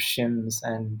 Egyptians,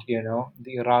 and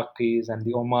the Iraqis and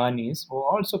the Omanis who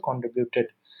also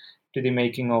contributed to the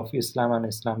making of Islam and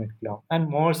Islamic law, and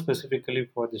more specifically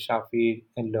for the Shafi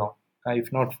law,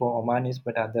 if not for Omanis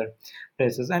but other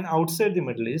places. And outside the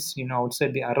Middle East,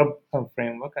 outside the Arab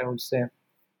framework, I would say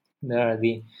there are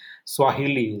the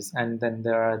Swahilis, and then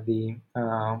there are the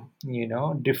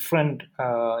different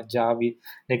Javi.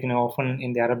 Like often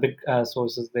in the Arabic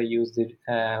sources they use the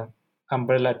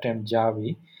umbrella term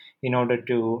Javi in order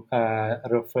to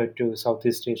refer to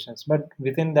Southeast Asians. But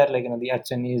within that, like the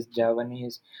Achanese,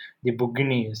 Javanese, the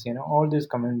Buginese, all these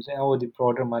communities, or the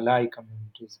broader Malay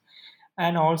communities,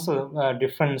 and also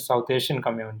different South Asian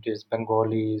communities,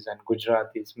 Bengalis and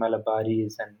Gujaratis,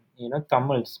 Malabaris, and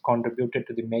Tamils contributed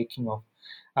to the making of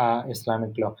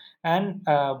Islamic law. And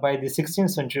by the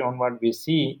 16th century onward, we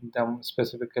see them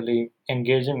specifically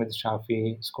engaging with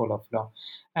Shafi school of law,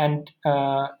 and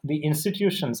the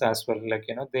institutions as well. Like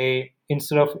they,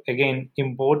 instead of again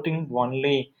importing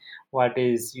only what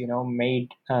is made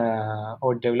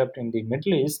or developed in the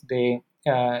Middle East, they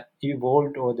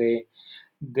evolved, or they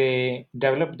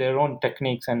developed their own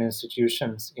techniques and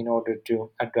institutions in order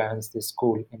to advance the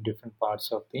school in different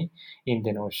parts of the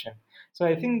Indian Ocean. So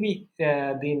I think the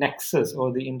nexus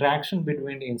or the interaction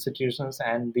between the institutions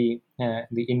and the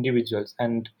individuals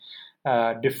and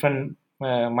different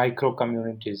micro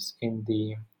communities in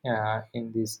the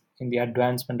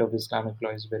advancement of Islamic law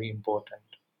is very important.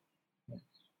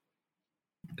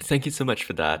 Thank you so much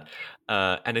for that.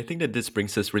 And I think that this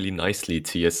brings us really nicely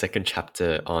to your second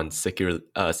chapter on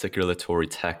circulatory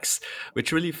texts,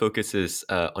 which really focuses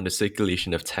on the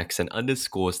circulation of texts and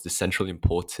underscores the central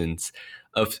importance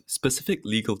of specific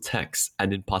legal texts,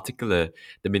 and in particular,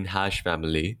 the Minhaj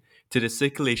family, to the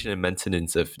circulation and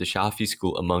maintenance of the Shafi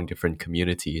school among different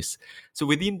communities. So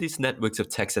within these networks of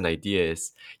texts and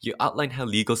ideas, you outline how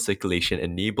legal circulation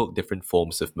enabled different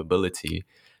forms of mobility: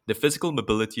 the physical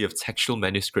mobility of textual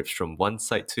manuscripts from one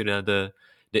site to another,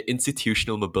 the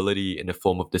institutional mobility in the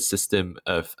form of the system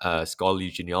of scholarly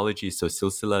genealogy, so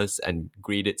silsilas and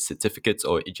graded certificates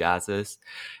or ijazas,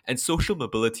 and social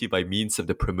mobility by means of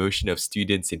the promotion of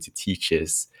students into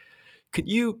teachers. Could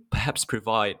you perhaps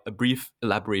provide a brief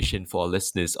elaboration for our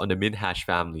listeners on the Minhaj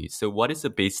family? So what is the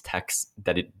base text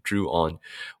that it drew on?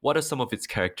 What are some of its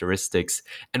characteristics?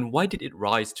 And why did it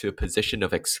rise to a position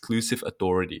of exclusive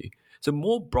authority? So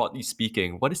more broadly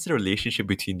speaking, what is the relationship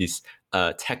between this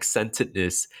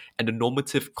text-centeredness and the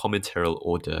normative commentarial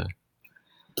order?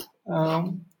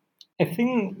 I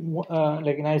think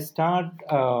like when I start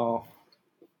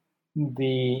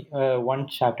the one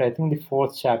chapter, I think the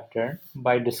fourth chapter,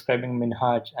 by describing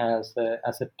Minhaj as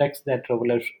a text that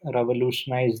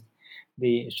revolutionized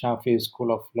the Shafi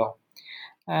school of law.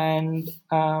 And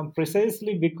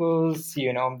precisely because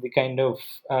the kind of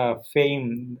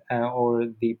fame or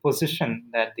the position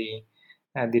that the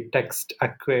text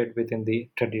acquired within the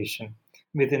tradition,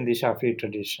 within the Shafi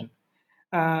tradition.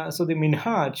 So the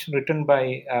Minhaj, written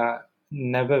by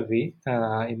Nawawi,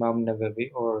 Imam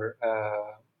Nawawi, or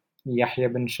Yahya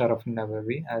bin Sharaf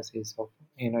Nawawi, as his full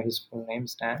name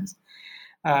stands.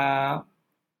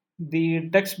 The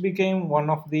text became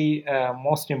one of the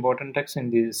most important texts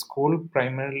in the school,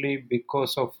 primarily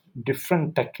because of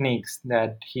different techniques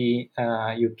that he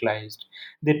utilized.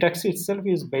 The text itself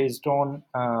is based on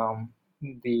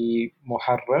the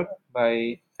Muharrar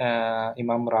by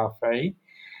Imam Rafi'i,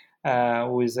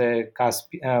 who is a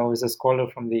scholar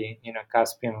from the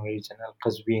Caspian region,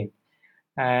 Al-Qazwin.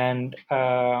 And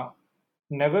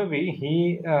Nawawi,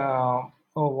 he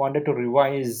wanted to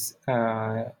revise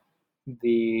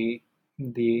the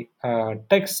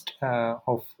text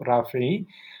of Rafi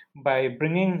by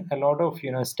bringing a lot of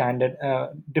standard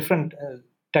different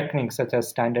techniques such as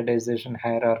standardization,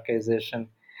 hierarchization,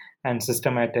 and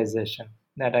systematization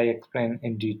that I explain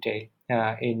in detail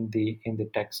in the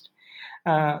text.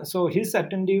 So his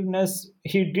attentiveness,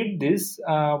 he did this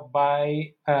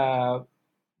by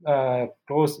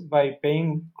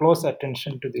paying close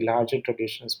attention to the larger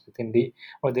traditions within the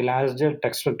larger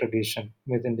textual tradition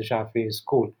within the Shafi'i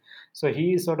school. So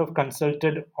he sort of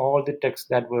consulted all the texts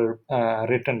that were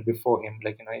written before him,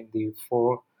 like in the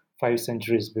 4-5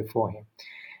 centuries before him,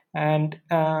 and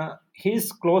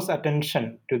his close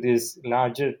attention to this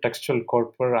larger textual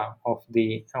corpora of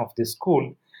the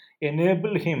school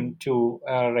enabled him to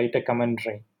write a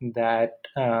commentary that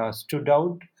stood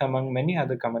out among many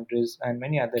other commentaries and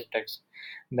many other texts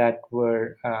that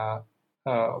were uh,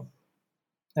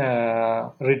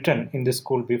 written in the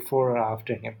school before or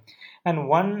after him. And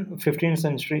one 14th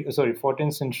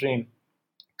century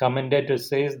commentator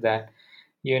says that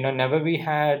Nawawi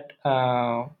had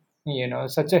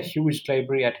such a huge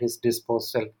library at his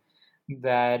disposal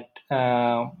that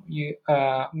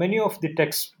many of the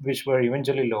texts which were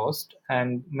eventually lost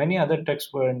and many other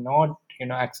texts were not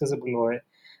accessible or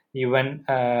even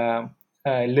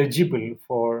legible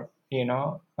for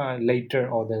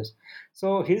later authors.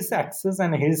 So his access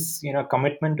and his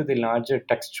commitment to the larger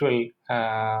textual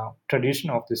tradition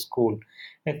of the school,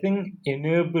 I think,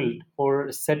 enabled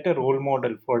or set a role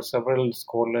model for several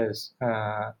scholars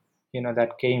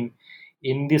that came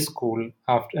in the school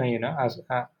after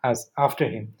as after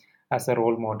him as a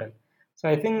role model. So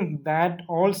I think that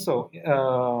also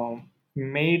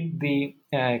made the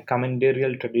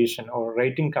commendarial tradition or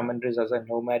writing commentaries as a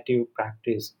normative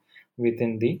practice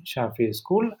within the Shafi'i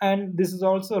school, and this is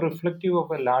also reflective of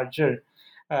a larger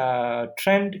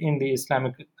trend in the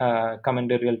Islamic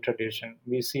commendarial tradition.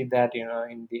 We see that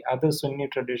in the other Sunni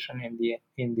tradition,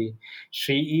 in the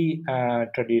Shi'i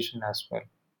tradition as well.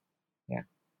 Yeah.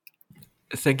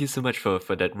 Thank you so much for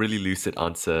that really lucid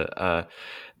answer.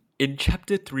 In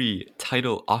chapter 3,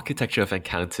 titled Architecture of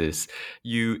Encounters,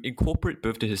 you incorporate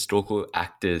both the historical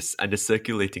actors and the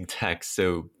circulating text,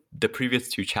 so the previous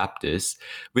 2 chapters,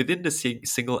 within the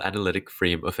single analytic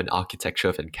frame of an architecture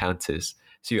of encounters.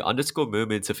 So you underscore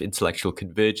moments of intellectual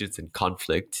convergence and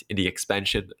conflict in the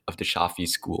expansion of the Shafi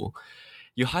school.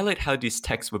 You highlight how these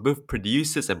texts were both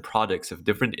producers and products of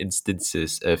different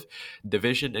instances of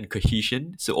division and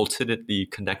cohesion, so alternately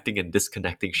connecting and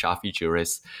disconnecting Shafi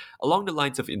jurists along the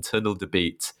lines of internal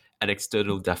debate and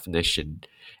external definition.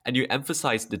 And you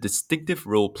emphasize the distinctive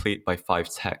role played by 5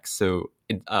 texts. So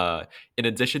in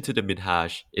addition to the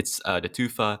Minhaj, it's the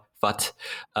Tufa, Fath,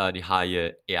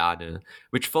 Nihaya, I'ana,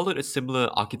 which followed a similar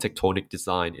architectonic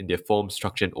design in their form,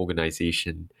 structure, and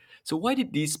organization. So why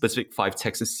did these specific 5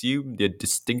 texts assume their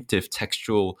distinctive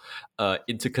textual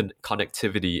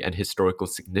interconnectivity and historical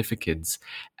significance?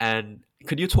 And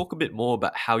could you talk a bit more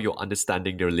about how you're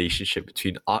understanding the relationship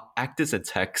between actors and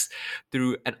texts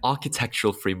through an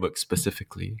architectural framework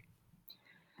specifically?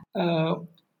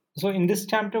 So in this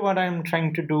chapter, what I'm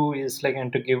trying to do is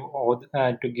to give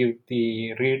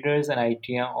the readers an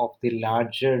idea of the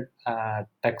larger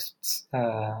texts,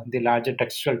 the larger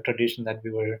textual tradition that we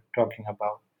were talking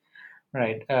about.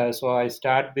 Right. So I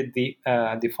start with the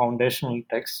foundational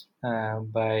text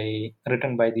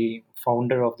written by the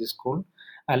founder of the school,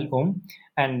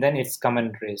 and then its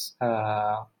commentaries.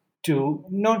 Two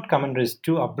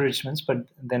abridgments, but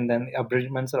then the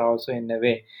abridgments are also in a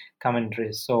way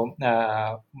commentaries. So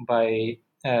by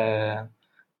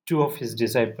 2 of his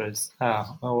disciples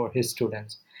or his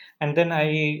students, and then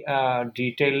I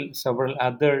detail several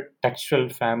other textual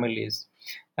families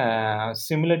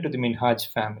similar to the Minhaj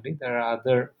family. There are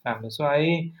other families. So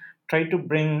I try to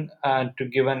bring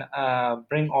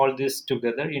all this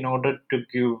together in order to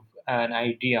give an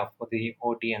idea for the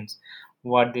audience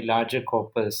what the larger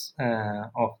corpus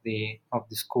of the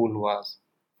school was,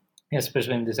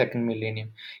 especially in the second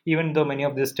millennium. Even though many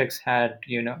of these texts had,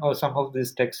 or some of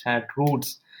these texts had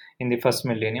roots in the first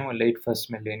millennium or late first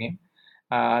millennium,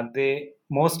 they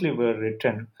mostly were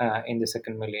written in the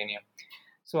second millennium.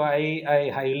 So I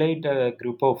highlight a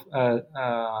group of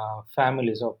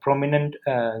families or prominent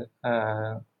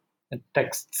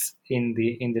texts in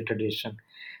the tradition.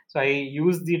 So I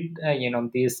use these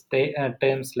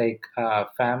terms like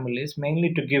families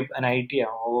mainly to give an idea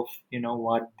of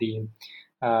what the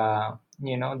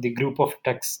group of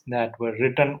texts that were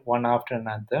written one after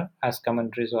another as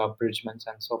commentaries or abridgments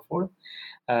and so forth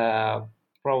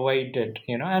provided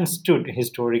and stood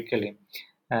historically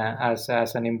as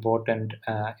an important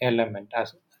element.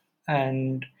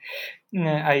 And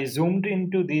I zoomed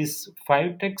into these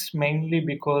 5 texts mainly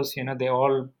because they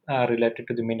all related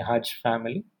to the Minhaj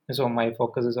family. So my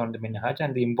focus is on the Minhaj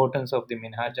and the importance of the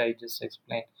Minhaj. I just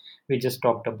explained. We just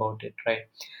talked about it,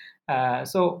 right?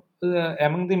 So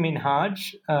among the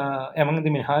Minhaj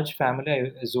family,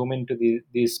 I zoom into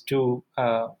these 2.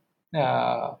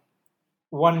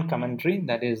 One commentary,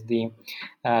 that is the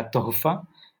Tuhfa,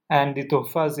 and the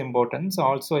Tuhfa's importance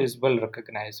also is well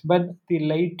recognized. But the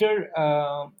later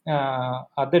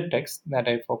other texts that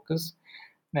I focus,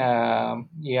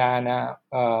 Yana,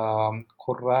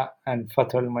 Qurra, and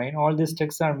Fathul Main, all these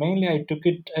texts are mainly, I took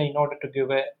it in order to give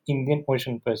a Indian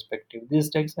Ocean perspective. These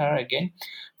texts are again,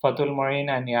 Fathul Main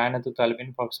and Yana to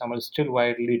Talwin, for example, still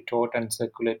widely taught and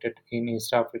circulated in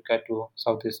East Africa to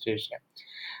Southeast Asia.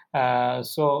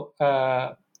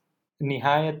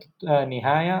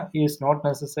 Nihaya is not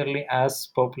necessarily as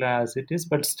popular as it is,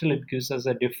 but still it gives us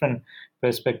a different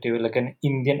perspective, like an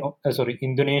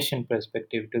Indonesian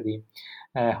perspective to the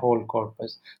whole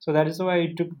corpus. So that is why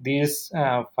I took these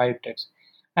 5 texts.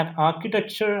 And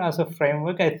architecture as a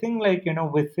framework, I think,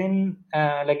 within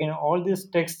all these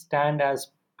texts stand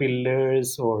as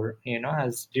pillars, or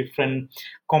as different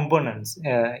components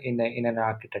in an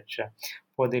architecture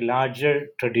for the larger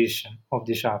tradition of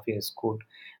the Shafi'i school.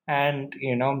 And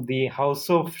the house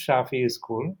of Shafi'i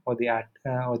school, or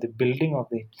the building of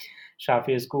the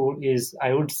Shafi'i school, is,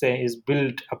 I would say, is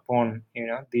built upon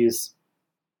these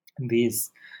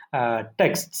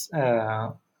texts,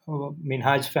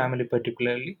 Minhaj family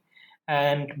particularly,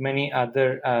 and many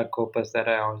other corpus that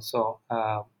I also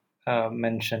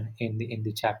mentioned in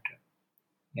the chapter.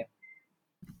 Yeah.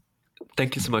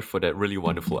 Thank you so much for that really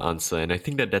wonderful answer. And I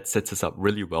think that sets us up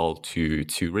really well to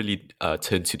really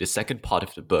turn to the second part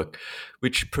of the book,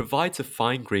 which provides a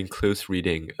fine-grained close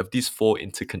reading of these 4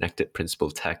 interconnected principal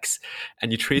texts.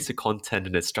 And you trace the content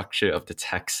and the structure of the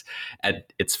text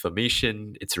at its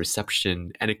formation, its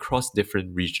reception, and across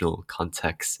different regional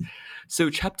contexts. So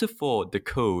chapter 4, The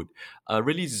Code,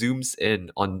 really zooms in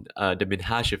on the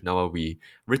Minhaj of Nawawi,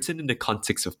 written in the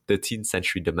context of 13th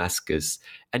century Damascus,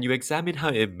 and you examine how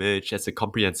it emerged as a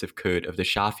comprehensive code of the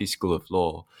Shafi school of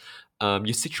law.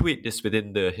 You situate this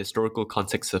within the historical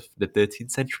context of the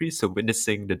 13th century, so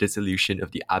witnessing the dissolution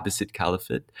of the Abbasid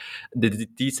Caliphate, the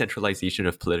decentralization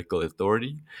of political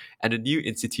authority, and the new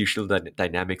institutional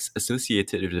dynamics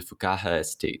associated with the Fuqaha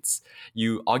estates.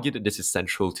 You argue that this is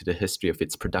central to the history of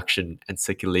its production and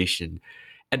circulation.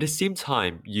 At the same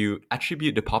time, you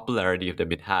attribute the popularity of the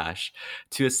Minhaj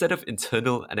to a set of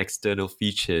internal and external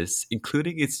features,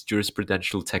 including its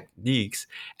jurisprudential techniques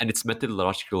and its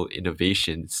methodological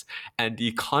innovations, and the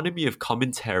economy of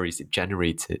commentaries it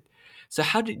generated. So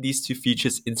how did these 2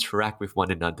 features interact with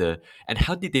one another, and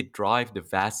how did they drive the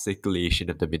vast circulation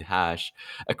of the Minhaj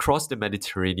across the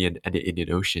Mediterranean and the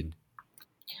Indian Ocean?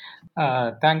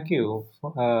 Thank you,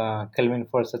 Kelvin,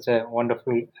 for such a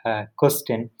wonderful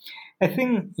question. I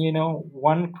think,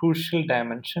 one crucial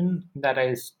dimension that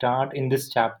I start in this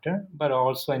chapter, but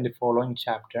also in the following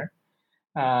chapter,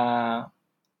 uh,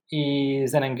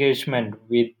 is an engagement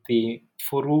with the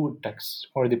furu text,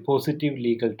 or the positive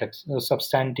legal text, or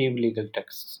substantive legal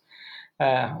texts,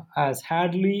 as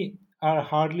hardly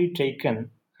taken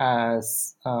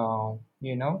as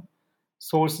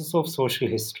sources of social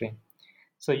history.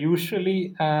 So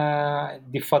usually,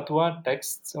 the fatwa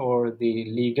texts, or the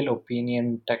legal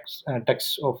opinion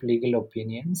texts of legal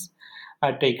opinions,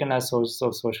 are taken as sources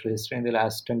of social history in the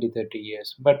last 20-30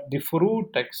 years. But the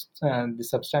furu texts, the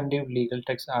substantive legal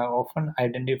texts, are often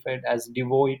identified as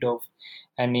devoid of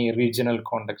any regional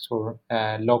context or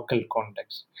local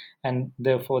context, and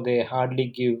therefore they hardly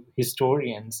give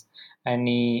historians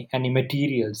any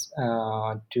materials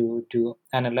to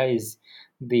analyze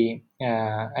the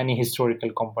any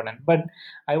historical component. But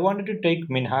I wanted to take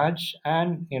Minhaj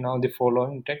and the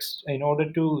following text in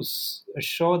order to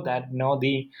show that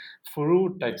the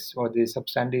furu text, or the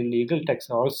substantive legal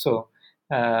text, also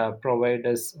provide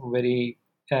us very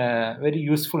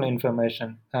useful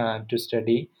information to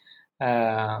study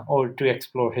or to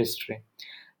explore history.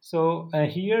 So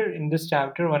here in this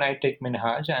chapter, when I take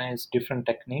Minhaj and its different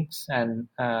techniques, and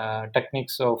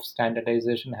techniques of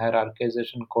standardization,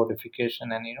 hierarchization,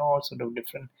 codification, and all sort of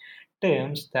different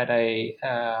terms that I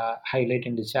highlight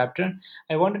in the chapter,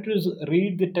 I wanted to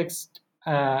read the text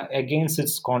against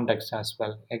its context as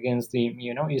well, against the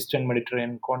Eastern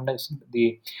Mediterranean context,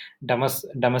 the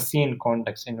Damascene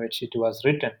context in which it was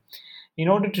written, in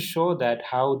order to show that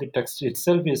how the text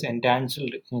itself is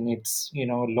entangled in its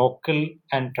local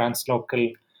and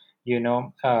translocal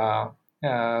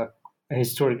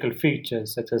historical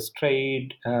features, such as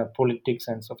trade, politics,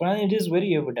 and so on. And it is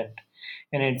very evident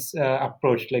in its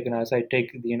approach, as I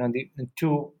take the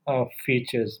 2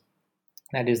 features,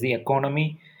 that is the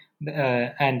economy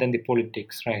and then the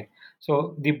politics, right?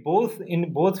 So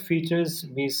in both features,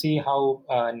 we see how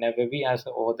Nawawi as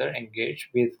an author engaged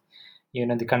with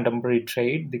the contemporary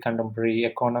trade, the contemporary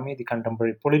economy, the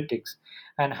contemporary politics,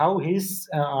 and how his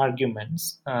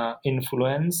arguments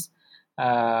influence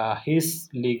his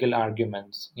legal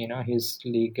arguments, his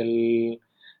legal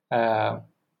uh,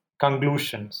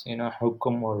 conclusions,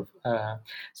 hukum or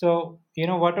so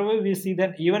whatever we see,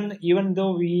 that even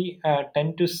though we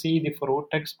tend to see the Furor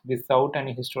text without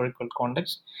any historical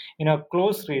context,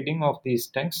 close reading of these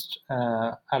texts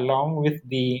along with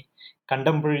the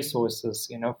contemporary sources,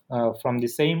 from the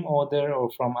same author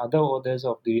or from other authors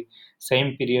of the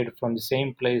same period from the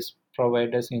same place,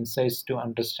 provide us insights to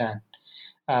understand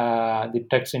the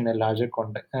text in a larger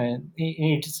context,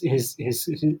 in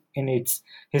its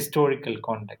historical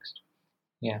context.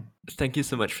 Yeah. Thank you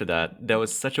so much for that. That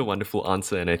was such a wonderful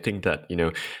answer. And I think that,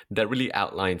 that really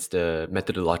outlines the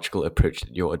methodological approach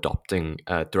that you're adopting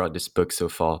throughout this book so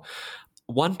far.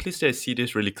 One place that I see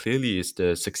this really clearly is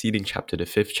the succeeding chapter, the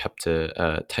fifth chapter,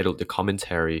 titled The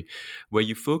Commentary, where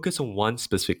you focus on one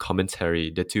specific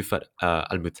commentary, the Tufat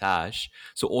al-Mutaj,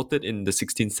 so authored in the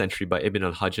 16th century by Ibn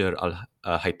al-Hajar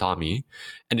al-Haytami,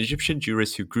 an Egyptian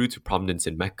jurist who grew to prominence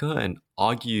in Mecca, and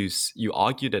you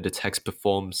argue that the text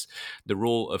performs the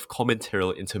role of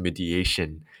commentarial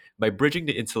intermediation by bridging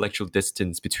the intellectual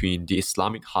distance between the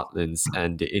Islamic heartlands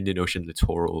and the Indian Ocean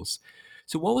littorals.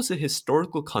 So, what was the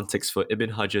historical context for Ibn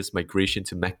Hajar's migration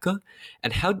to Mecca,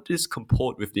 and how did this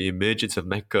comport with the emergence of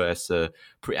Mecca as a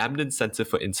preeminent center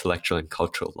for intellectual and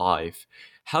cultural life?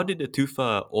 How did the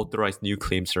Tufa authorize new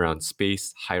claims around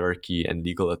space, hierarchy, and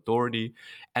legal authority,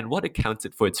 and what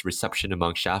accounted for its reception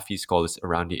among Shafi scholars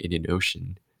around the Indian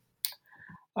Ocean?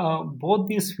 Both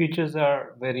these features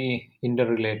are very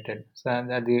interrelated. So,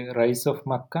 the rise of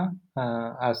Makkah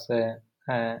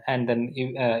and then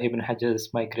Ibn Hajar's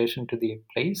migration to the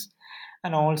place,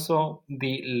 and also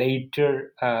the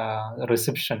later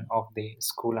reception of the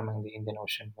school among the Indian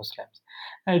Ocean Muslims.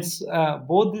 It's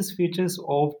both these features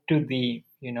owe to the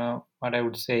what I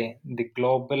would say the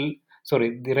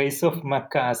rise of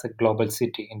Mecca as a global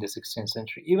city in the 16th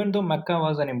century. Even though Mecca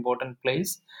was an important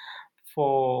place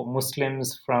for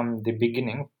Muslims from the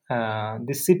beginning,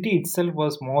 the city itself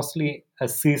was mostly a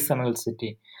seasonal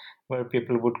city where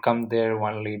people would come there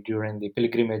only during the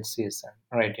pilgrimage season,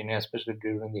 right? Especially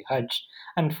during the Hajj.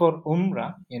 And for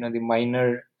Umrah, the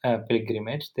minor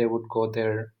pilgrimage, they would go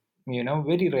there,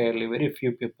 very rarely, very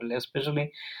few people,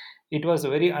 especially it was a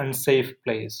very unsafe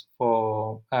place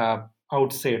for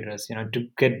outsiders, to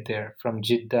get there from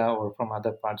Jeddah or from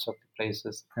other parts of the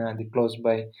places, the close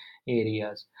by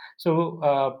areas.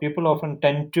 So people often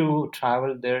tend to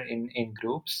travel there in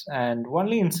groups, and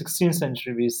only in 16th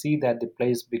century we see that the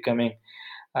place becoming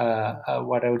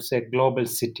what I would say global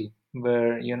city,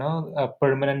 where a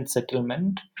permanent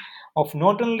settlement of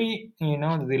not only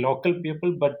the local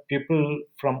people but people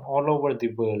from all over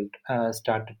the world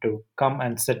started to come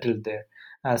and settle there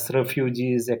as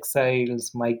refugees,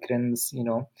 exiles, migrants,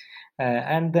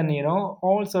 and then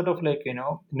all sort of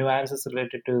nuances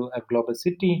related to a global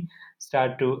city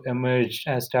start to emerge,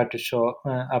 start to show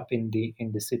up in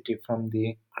the city, from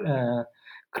the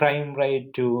crime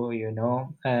rate to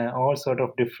all sort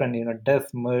of different death,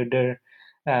 murder,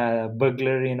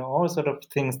 burglary, all sort of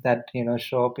things that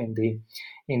show up in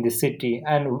the city,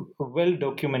 and well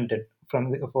documented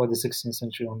for the 16th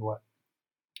century onward.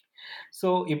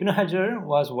 So Ibn Hajar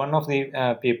was one of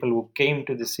the people who came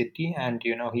to the city, and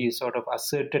he sort of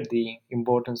asserted the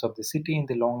importance of the city in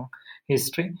the long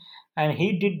history, and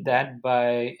he did that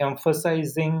by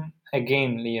emphasizing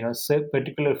again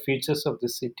particular features of the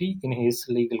city in his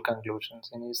legal conclusions,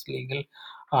 in his legal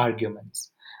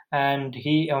arguments. And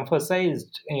he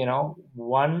emphasized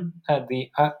one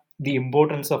the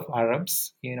importance of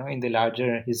Arabs in the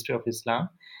larger history of Islam,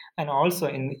 and also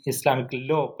in Islamic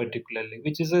law particularly,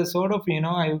 which is a sort of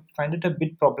I find it a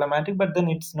bit problematic, but then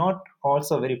it's not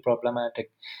also very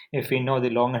problematic if we know the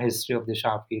long history of the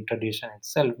Shafi tradition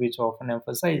itself, which often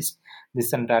emphasize the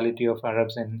centrality of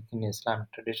Arabs in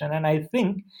Islamic tradition. And I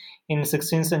think in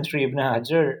 16th century Ibn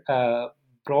Hajar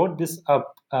brought this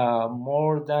up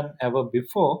more than ever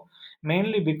before,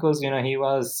 mainly because he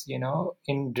was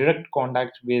in direct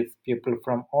contact with people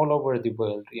from all over the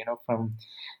world, from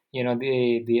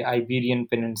the Iberian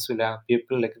Peninsula,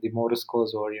 people like the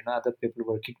Moriscos or other people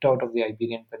were kicked out of the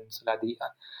Iberian Peninsula. The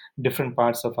different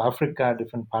parts of Africa,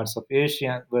 different parts of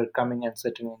Asia were coming and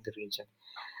settling in the region.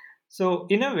 So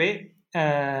in a way,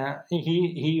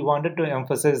 he wanted to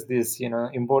emphasize this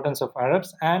importance of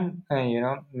Arabs, and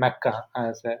Mecca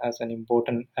as an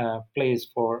important place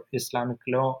for Islamic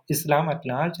law, Islam at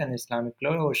large, and Islamic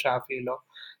law or Shafi law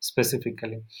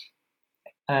specifically.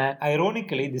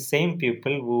 Ironically, the same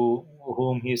people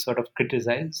whom he sort of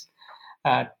criticized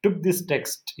took this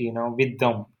text, with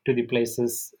them to the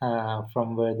places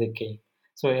from where they came.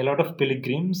 So a lot of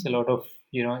pilgrims, a lot of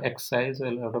exiles,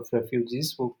 a lot of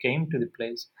refugees who came to the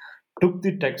place, took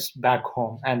the text back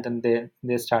home, and then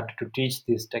they started to teach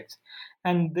these texts.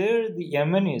 And there, the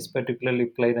Yemenis particularly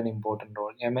played an important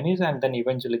role. Yemenis and then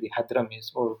eventually the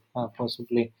Hadramis, or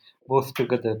possibly both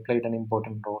together, played an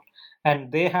important role. And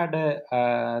they had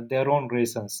their own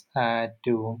reasons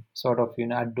to sort of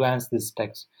advance this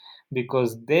text,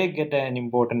 because they get an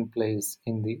important place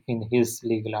in his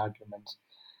legal arguments,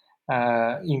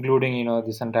 including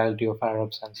the centrality of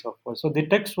Arabs and so forth. So the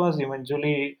text was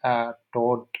eventually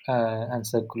taught and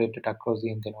circulated across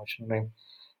the Indian Ocean rim,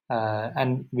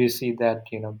 and we see that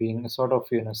being sort of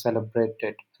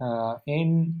celebrated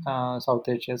in South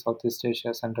Asia, Southeast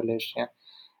Asia, Central Asia,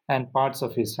 and parts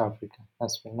of East Africa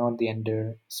as well. Not the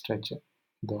entire stretch,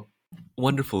 though.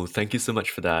 Wonderful. Thank you so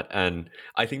much for that. And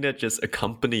I think that just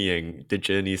accompanying the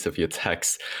journeys of your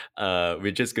text,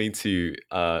 we're just going to,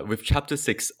 with chapter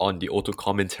 6 on the auto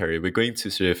commentary, we're going to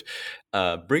sort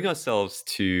of bring ourselves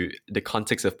to the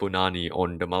context of Bonani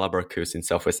on the Malabar coast in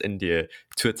southwest India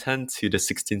to attend to the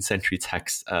 16th century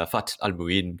text, Fath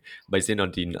al-Mu'in by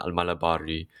Zainuddin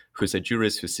al-Malabari, who's a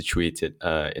jurist who's situated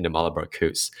in the Malabar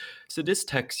coast. So this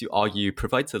text, you argue,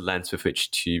 provides a lens with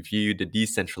which to view the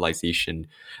decentralization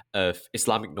of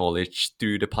Islamic knowledge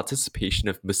through the participation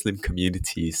of Muslim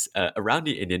communities around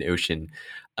the Indian Ocean,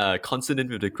 consonant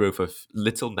with the growth of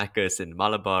little Meccas in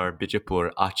Malabar,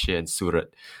 Bijapur, Aceh, and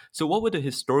Surat. So what were the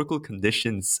historical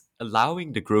conditions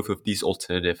allowing the growth of these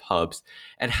alternative hubs,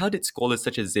 and how did scholars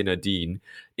such as Zainuddin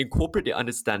incorporate their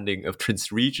understanding of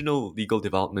trans-regional legal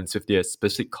developments with their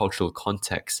specific cultural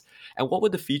context? And what were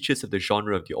the features of the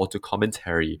genre of the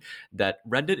auto-commentary that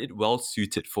rendered it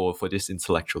well-suited for this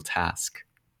intellectual task?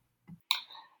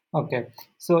 Okay,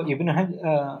 so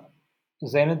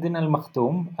Zainuddin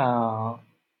al-Makhdoom,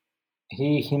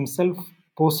 he himself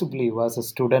possibly was a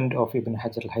student of Ibn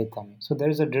Hajar al-Haythami. So there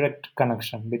is a direct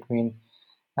connection between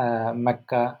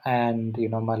Mecca and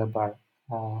Malabar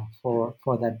for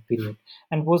that period,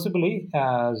 and possibly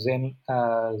Zainuddin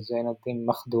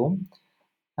Makhdoom,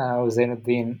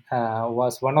 Zainuddin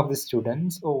was one of the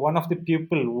students or one of the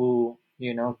people who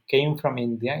came from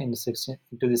India in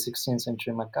into the 16th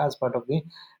century Mecca as part of the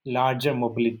larger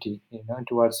mobility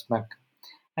towards Mecca.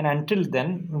 And until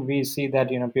then, we see that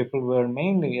people were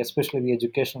mainly, especially the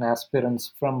education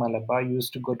aspirants from Malabar,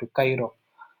 used to go to Cairo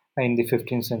in the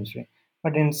 15th century.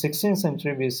 But in 16th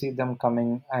century, we see them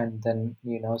coming and then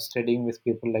studying with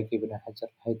people like Ibn Hajar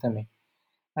al-Haythami.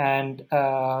 And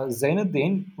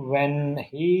Zainuddin, when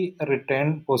he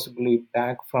returned possibly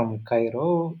back from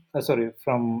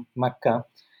from Mecca,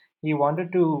 he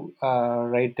wanted to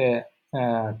write a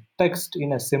text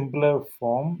in a simpler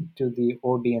form to the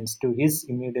audience, to his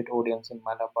immediate audience in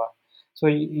Malabar. So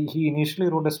he initially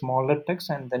wrote a smaller text,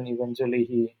 and then eventually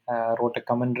he wrote a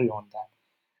commentary on that.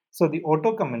 So the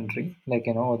auto commentary,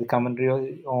 the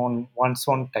commentary on one's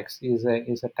own text, is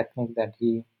a technique that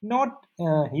he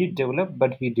developed,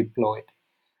 but he deployed.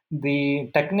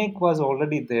 The technique was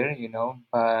already there,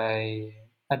 by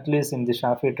at least in the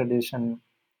Shafi tradition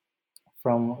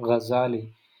from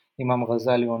Ghazali, Imam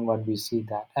Ghazali onward, we see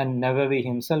that, and Nawawi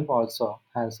himself also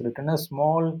has written a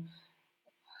small.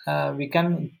 We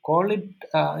can call it.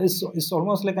 It's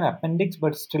almost like an appendix,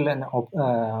 but still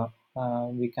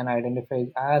we can identify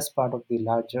it as part of the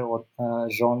larger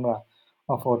genre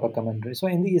of auto commentary. So,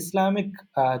 in the Islamic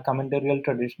commentarial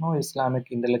tradition or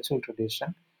Islamic intellectual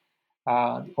tradition,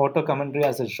 auto commentary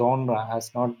as a genre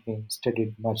has not been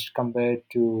studied much compared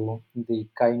to the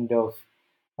kind of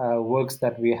works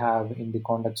that we have in the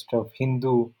context of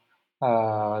Hindu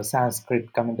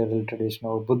Sanskrit commentarial tradition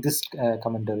or Buddhist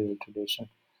commentarial tradition.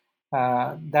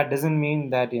 That doesn't mean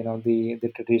that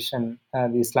the tradition,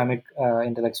 the Islamic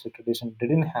intellectual tradition,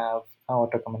 didn't have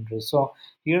auto commentary. So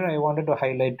here I wanted to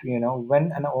highlight,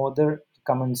 when an author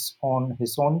comments on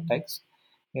his own text,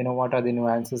 what are the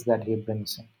nuances that he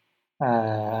brings in.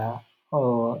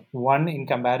 One in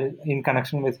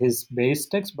connection with his base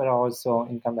text, but also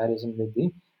in comparison with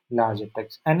the larger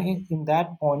text. And in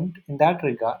that point, in that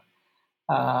regard,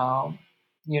 uh,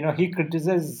 he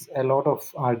criticizes a lot of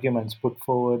arguments put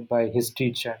forward by his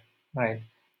teacher, right?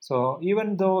 So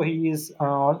even though he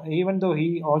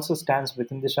also stands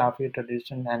within the Shafi'i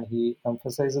tradition and he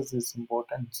emphasizes its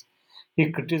importance,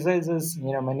 he criticizes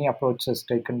many approaches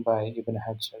taken by Ibn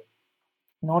Hajar.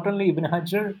 Not only Ibn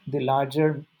Hajar, the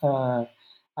larger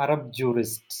Arab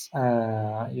jurists,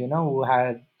 who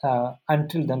had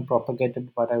until then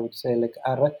propagated what I would say like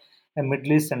a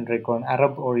Middle East centric or an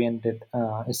Arab oriented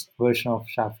version of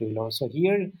Shafi law. So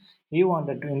here he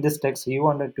wanted to, in this text, he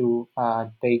wanted to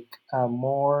take a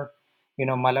more,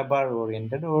 Malabar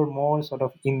oriented or more sort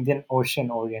of Indian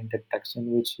Ocean oriented text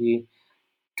in which he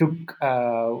took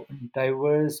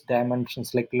diverse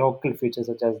dimensions like local features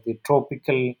such as the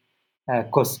tropical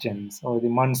questions or the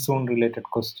monsoon related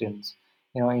questions,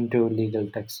 into legal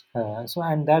text.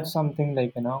 And that's something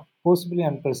like, possibly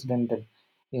unprecedented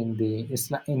in the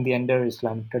in the entire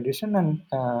Islamic tradition, and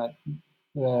uh,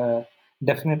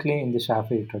 definitely in the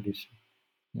Shafi'i tradition.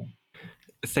 Yeah.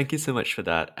 Thank you so much for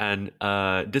that. And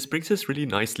this brings us really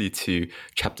nicely to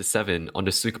chapter 7 on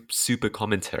the super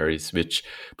commentaries, which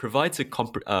provides a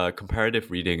comparative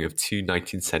reading of two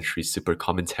 19th century super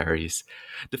commentaries.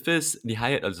 The first,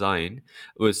 Nihayat al-Zain,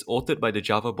 was authored by the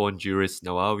Java-born jurist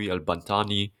Nawawi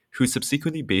al-Bantani, who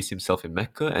subsequently based himself in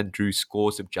Mecca and drew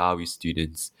scores of Jawi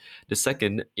students. The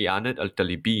second, I'anat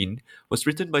al-Talibin, was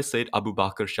written by Sayyid Abu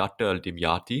Bakr Shatta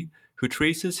al-Dimyati, who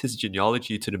traces his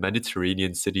genealogy to the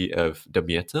Mediterranean city of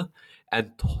Damietta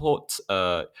and taught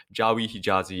Jawi,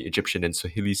 Hijazi, Egyptian, and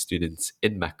Swahili students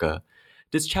in Mecca.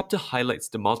 This chapter highlights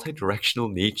the multi-directional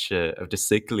nature of the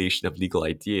circulation of legal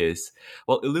ideas,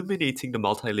 while illuminating the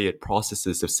multi-layered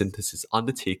processes of synthesis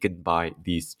undertaken by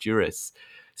these jurists.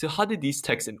 So, how did these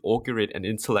texts inaugurate an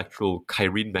intellectual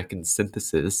Cairene-Meccan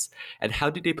synthesis, and how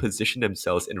did they position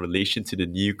themselves in relation to the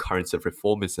new currents of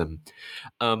reformism?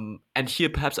 And here,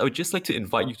 perhaps I would just like to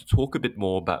invite you to talk a bit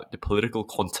more about the political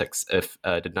context of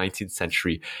the 19th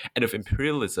century and of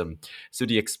imperialism. So,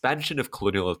 the expansion of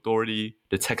colonial authority,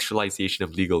 the textualization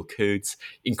of legal codes,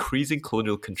 increasing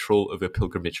colonial control over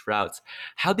pilgrimage routes.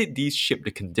 How did these shape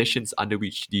the conditions under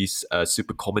which these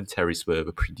super commentaries were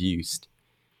produced?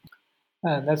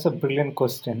 That's a brilliant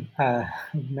question.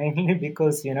 Mainly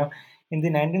because, in the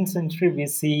 19th century, we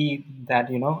see that,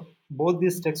 both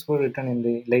these texts were written in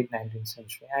the late 19th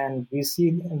century. And we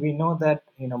know that,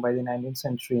 by the 19th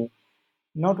century,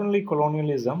 not only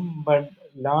colonialism, but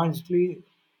largely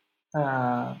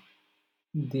uh,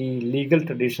 the legal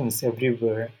traditions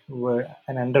everywhere were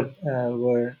under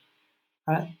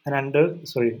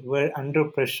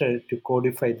pressure to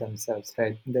codify themselves.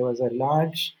 Right, there was a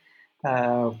large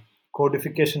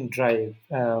codification drive,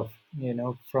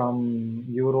 from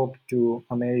Europe to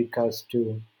Americas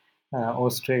to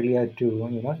Australia to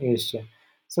Asia.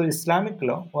 So Islamic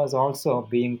law was also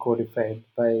being codified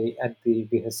by at the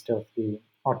behest of the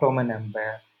Ottoman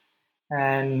Empire,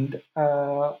 and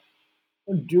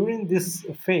during this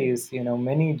phase,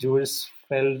 many Jews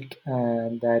felt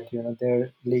that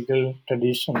their legal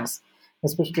traditions,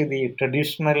 especially the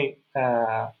traditional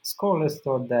scholars,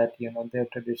 thought that their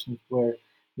traditions were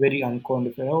very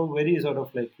uncodified, or very sort of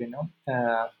like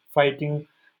fighting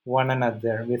one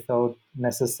another without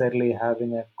necessarily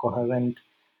having a coherent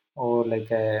or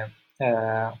like a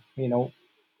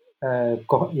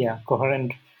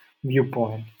coherent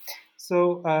viewpoint.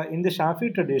 So, in the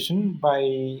Shafi tradition,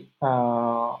 by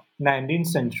 19th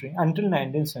century, until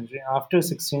 19th century, after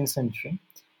 16th century,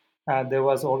 there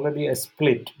was already a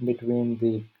split between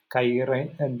the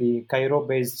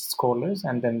Cairo-based scholars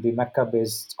and then the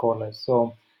Mecca-based scholars.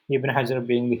 So, Ibn Hajar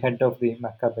being the head of the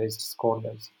Mecca-based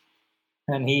scholars,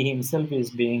 and he himself is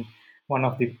being one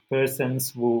of the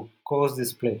persons who caused the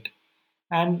split,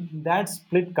 and that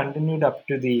split continued up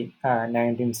to the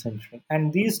 19th century.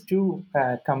 And these two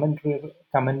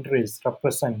commentaries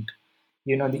represent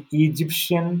the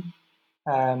Egyptian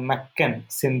Meccan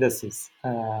synthesis.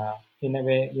 In a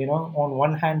way, on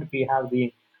one hand we have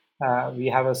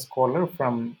a scholar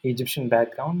from Egyptian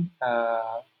background,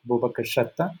 Bubakar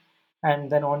Shatta,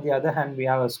 and then on the other hand we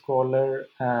have a scholar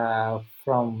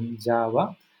from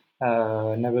Java,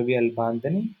 Nawawi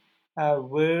al-Bandani,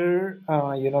 where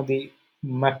the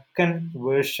Meccan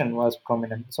version was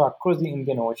prominent. So across the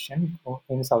Indian Ocean,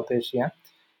 in South Asia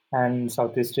and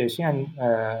Southeast Asia, and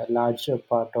larger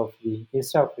part of the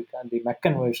East Africa, the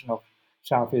Meccan version of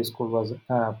Shafi school was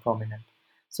prominent.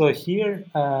 So here,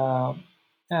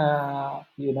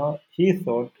 he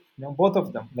thought, both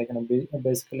of them, like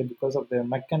basically because of the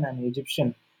Meccan and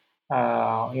Egyptian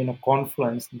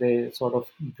confluence, they sort of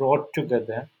brought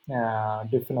together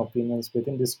different opinions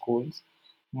within the schools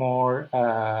more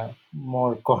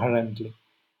coherently.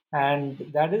 And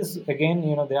that is, again,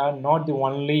 they are not the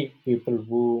only people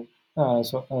who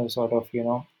sort of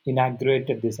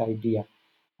inaugurated this idea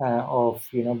of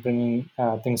bringing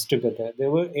things together. There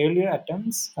were earlier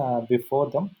attempts before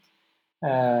them,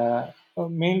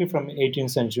 mainly from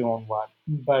 18th century onward.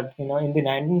 But in the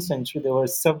 19th century, there were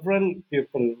several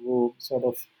people who sort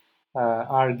of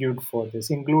argued for this,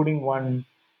 including one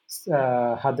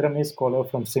Hadrami scholar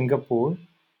from Singapore,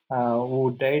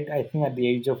 who died, I think, at the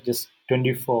age of just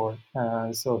 24.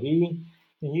 So he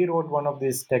wrote one of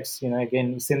these texts,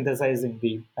 again synthesizing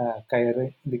the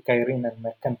Cairene and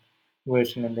Meccan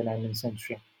version in the 19th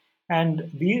century.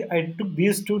 And I took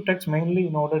these two texts mainly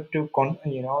in order to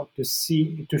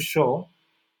to show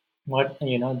what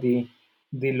the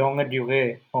longer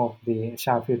durée of the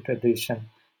Shafi tradition,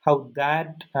 how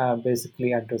that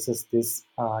basically addresses this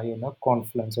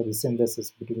confluence or the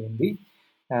synthesis between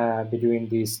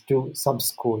these two sub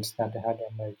schools that had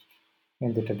emerged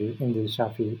in the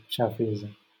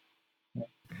Shafiism. Yeah.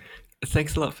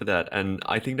 Thanks a lot for that. And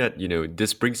I think that,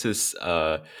 this brings us,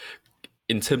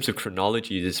 in terms of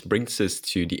chronology, this brings us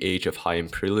to the age of high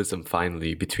imperialism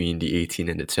finally between the 18th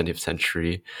and the 20th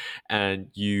century. And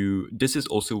this is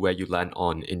also where you land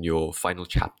on in your final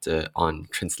chapter on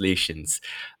translations,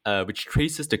 which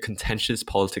traces the contentious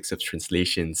politics of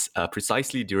translations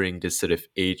precisely during this sort of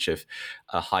age of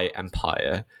high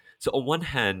empire. So on one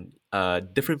hand,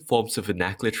 different forms of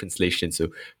vernacular translation, so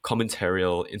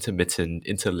commentarial, intermittent,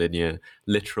 interlinear,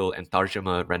 literal, and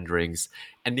tarjama renderings,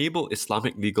 enable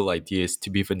Islamic legal ideas to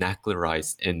be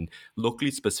vernacularized in locally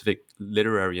specific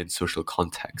literary and social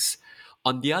contexts.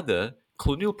 On the other,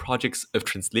 colonial projects of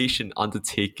translation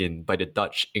undertaken by the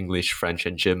Dutch, English, French,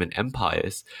 and German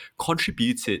empires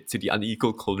contributed to the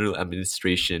unequal colonial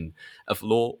administration of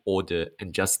law, order,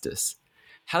 and justice.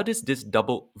 How does this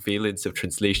double valence of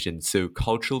translation, so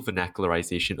cultural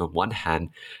vernacularization on one hand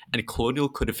and colonial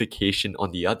codification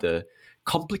on the other,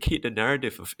 complicate the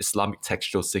narrative of Islamic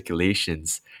textual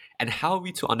circulations? And how are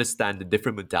we to understand the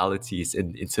different modalities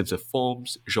in terms of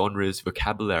forms, genres,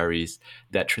 vocabularies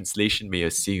that translation may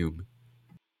assume?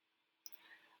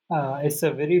 It's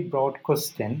a very broad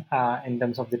question in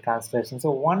terms of the translation.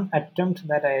 So one attempt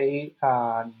that I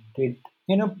did,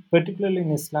 particularly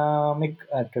in Islamic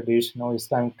tradition or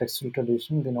Islamic textual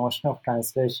tradition, the notion of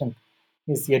translation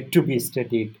is yet to be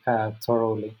studied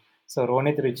thoroughly. So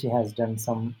Ronit Ricci has done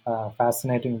some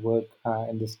fascinating work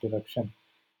in this direction.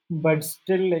 But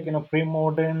still,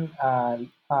 pre-modern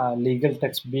legal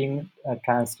text being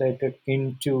translated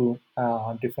into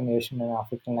different Asian and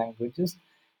African languages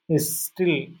is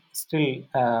still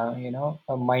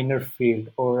a minor field,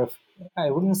 or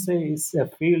I wouldn't say it's a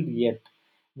field yet.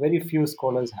 Very few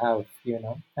scholars have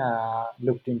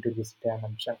looked into this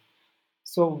dimension.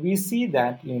 So we see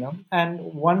that, and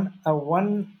one I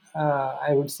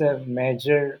would say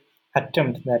major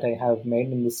attempt that I have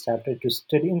made in this chapter to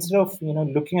study, instead of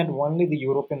looking at only the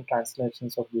European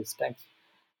translations of these texts,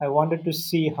 I wanted to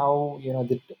see how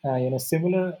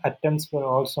similar attempts were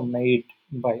also made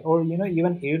by, or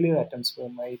even earlier attempts were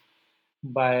made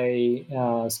by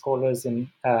scholars in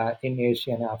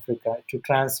Asia and Africa to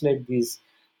translate these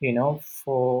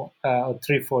four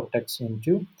texts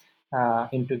into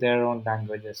their own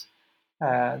languages.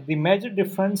 The major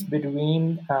difference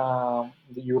between the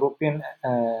European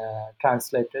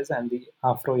translators and the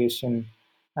Afro-Asian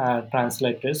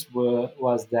translators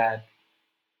was that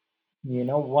the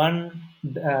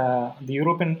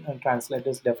European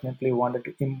translators definitely wanted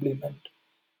to implement,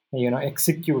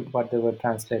 execute what they were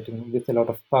translating with a lot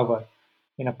of power,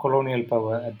 colonial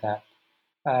power at that.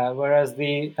 Whereas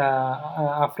the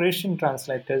Afro-Asian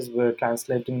translators were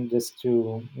translating just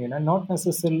to, not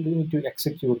necessarily to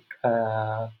execute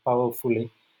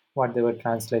powerfully what they were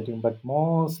translating, but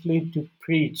mostly to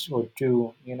preach or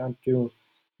to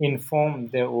inform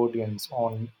their audience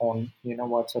on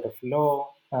what sort of law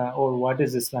or what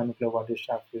is Islamic law, what is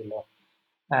Shafi'i law.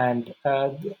 And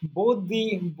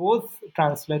both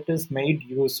translators made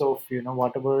use of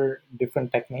whatever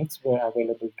different techniques were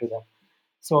available to them.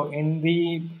 So in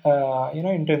the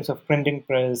in terms of printing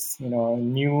press,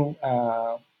 new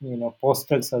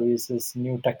postal services,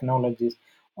 new technologies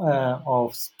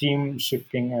of steam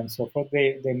shipping and so forth,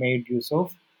 they made use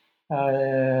of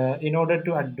in order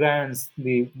to advance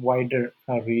the wider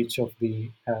reach of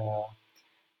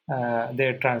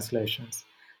their translations.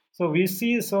 So we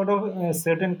see sort of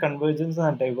certain convergences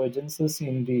and divergences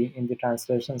in the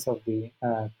translations of the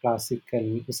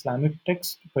classical Islamic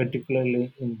text,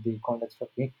 particularly in the context of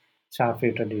the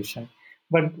Shafi tradition.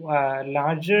 But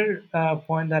larger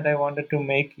point that I wanted to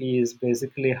make is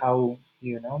basically how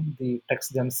the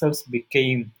texts themselves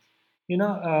became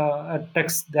a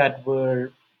texts that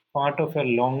were part of a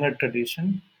longer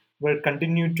tradition were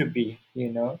continued to be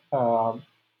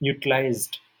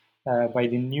utilized by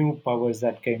the new powers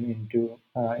that came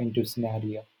into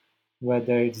scenario,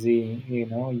 whether it's the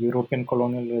European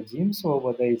colonial regimes or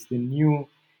whether it's the new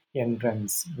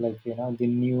entrants, like the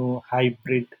new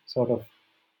hybrid sort of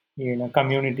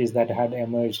communities that had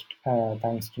emerged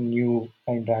thanks to new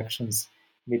interactions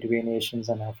between Asians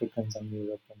and Africans and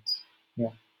Europeans. Yeah.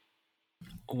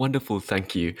 Wonderful,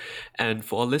 thank you. And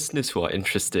for our listeners who are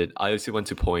interested, I also want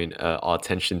to point our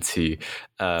attention to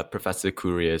Professor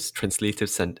Courier's Translative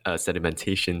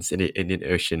Sedimentations in the Indian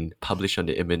Ocean, published on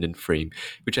the Immanent Frame,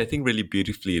 which I think really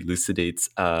beautifully elucidates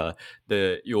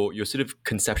your sort of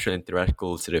conceptual and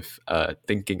theoretical sort of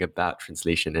thinking about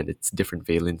translation and its different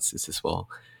valences as well.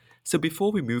 So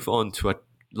before we move on to our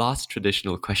last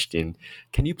traditional question,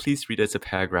 can you please read us a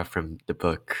paragraph from the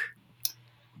book?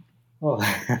 Oh,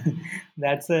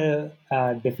 that's a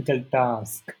difficult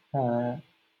task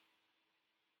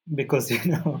because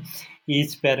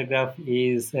each paragraph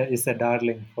is a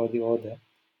darling for the author.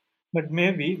 But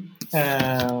maybe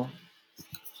in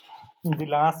the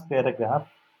last paragraph,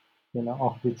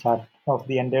 of the chart of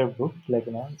the entire book,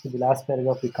 so the last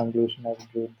paragraph, the conclusion, I would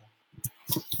read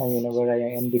that, where I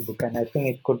end the book, and I think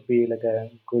it could be like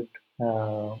a good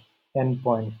end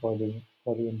point for the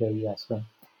interview as well.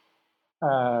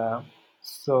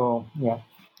 So yeah,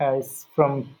 it's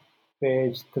from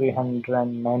page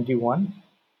 391,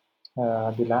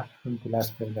 the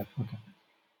last paragraph. Okay.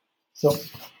 So,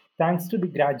 thanks to the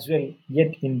gradual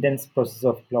yet intense process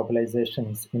of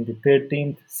globalizations in the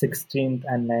 13th, 16th,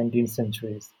 and 19th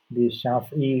centuries, the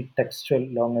Shafi'i textual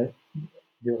langue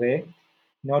durée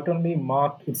not only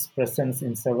marked its presence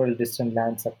in several distant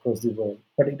lands across the world,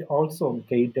 but it also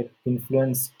guided,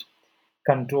 influenced,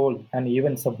 controlled, and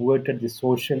even subverted the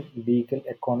social, legal,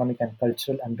 economic, and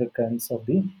cultural undercurrents of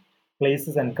the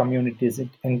places and communities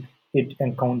it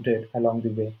encountered along the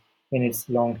way in its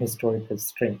long historical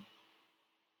stream.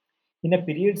 In a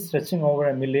period stretching over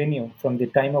a millennium from the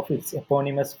time of its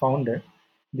eponymous founder,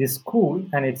 the school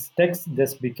and its texts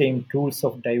thus became tools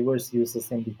of diverse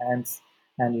uses in the hands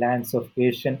and lands of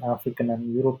Asian, African,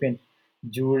 and European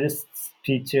jurists,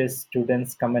 teachers,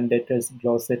 students, commentators,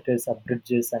 glossators,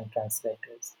 abridgers, and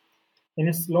translators. In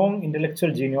its long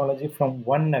intellectual genealogy from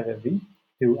one Nawawi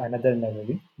to another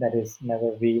Nawawi, that is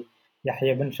Nawawi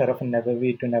Yahya ibn Sharaf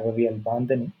al-Nawawi to Nawawi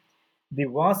al-Bandani, the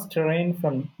vast terrain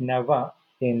from Nava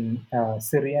in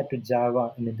Syria to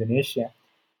Java in Indonesia,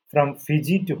 from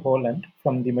Fiji to Holland,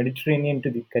 from the Mediterranean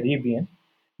to the Caribbean,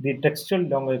 the textual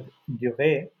langue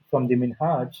durée from the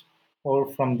Minhaj or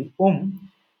from the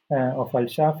of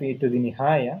Al-Shafi to the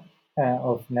Nihaya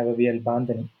of Nawawi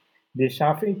al-Bandani, the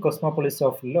Shafi'i cosmopolis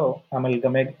of law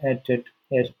amalgamated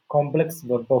a complex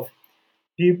web of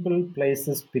people,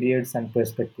 places, periods, and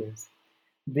perspectives.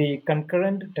 The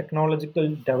concurrent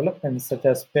technological developments such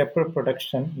as paper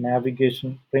production,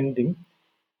 navigation, printing,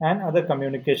 and other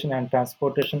communication and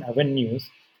transportation avenues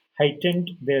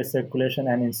heightened their circulation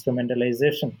and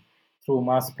instrumentalization through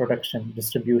mass production,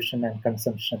 distribution, and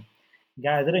consumption,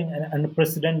 gathering an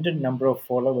unprecedented number of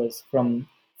followers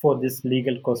for this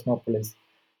legal cosmopolis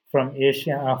from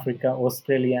Asia, Africa,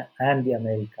 Australia, and the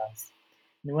Americas.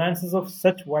 Nuances of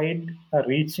such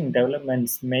wide-reaching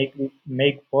developments make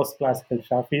post-classical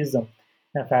Shafism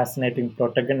a fascinating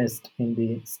protagonist in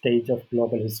the stage of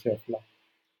global history of law.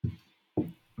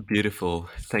 Beautiful.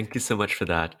 Thank you so much for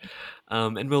that.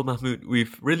 And well, Mahmoud,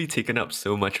 we've really taken up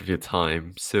so much of your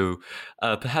time. So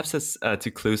perhaps as to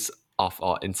close off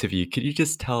our interview, could you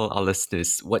just tell our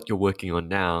listeners what you're working on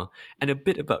now and a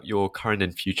bit about your current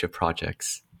and future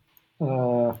projects?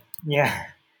 Yeah,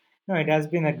 no, it has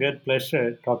been a great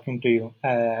pleasure talking to you.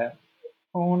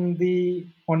 On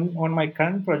my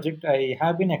current project, I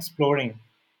have been exploring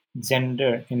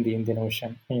gender in the Indian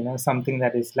Ocean. Something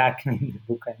that is lacking in the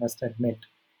book, I must admit.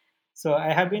 So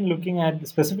I have been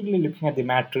specifically looking at the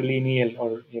matrilineal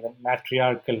or even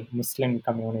matriarchal Muslim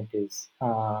communities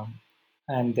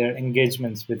and their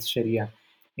engagements with Sharia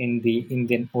in the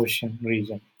Indian Ocean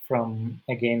region, from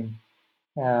again,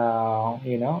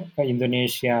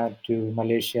 Indonesia to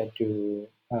Malaysia to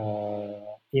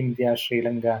India, Sri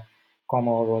Lanka,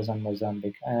 Comoros, and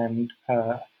Mozambique. And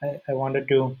I wanted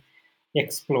to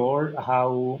explore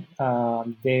how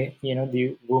the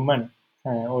woman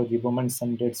or the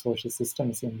woman-centered social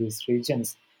systems in these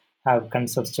regions have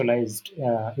conceptualized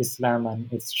Islam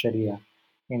and its Sharia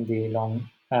in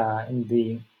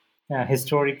the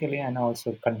historically and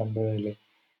also contemporarily.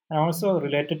 And also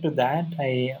related to that,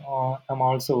 I am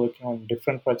also working on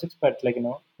different projects. But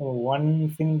one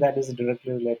thing that is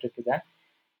directly related to that,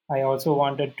 I also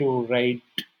wanted to write.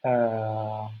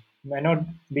 May not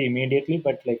be immediately,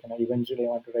 but eventually, I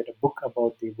want to write a book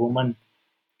about the women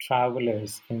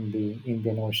travelers in the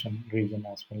Indian Ocean region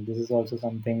as well. This is also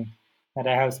something that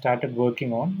I have started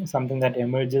working on, something that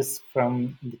emerges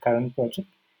from the current project.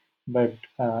 But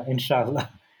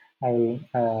inshallah, I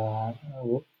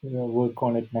will work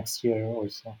on it next year or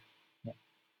so. Yeah.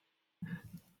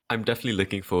 I'm definitely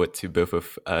looking forward to both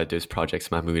of those projects,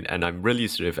 Mahmood, and I'm really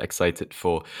sort of excited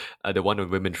for the one on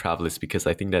women travelers because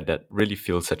I think that really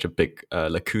fills such a big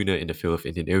lacuna in the field of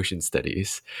Indian Ocean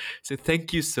studies. So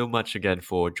thank you so much again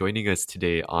for joining us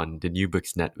today on the New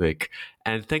Books Network,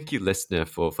 and thank you, listener,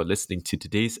 for listening to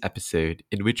today's episode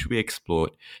in which we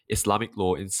explored Islamic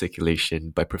Law in Circulation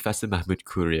by Professor Mahmood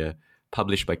Kuria,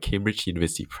 published by Cambridge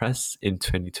University Press in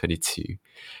 2022.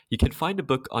 You can find the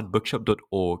book on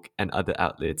bookshop.org and other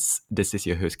outlets. This is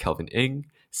your host, Calvin Ng.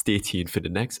 Stay tuned for the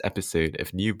next episode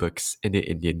of New Books in the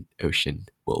Indian Ocean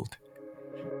World.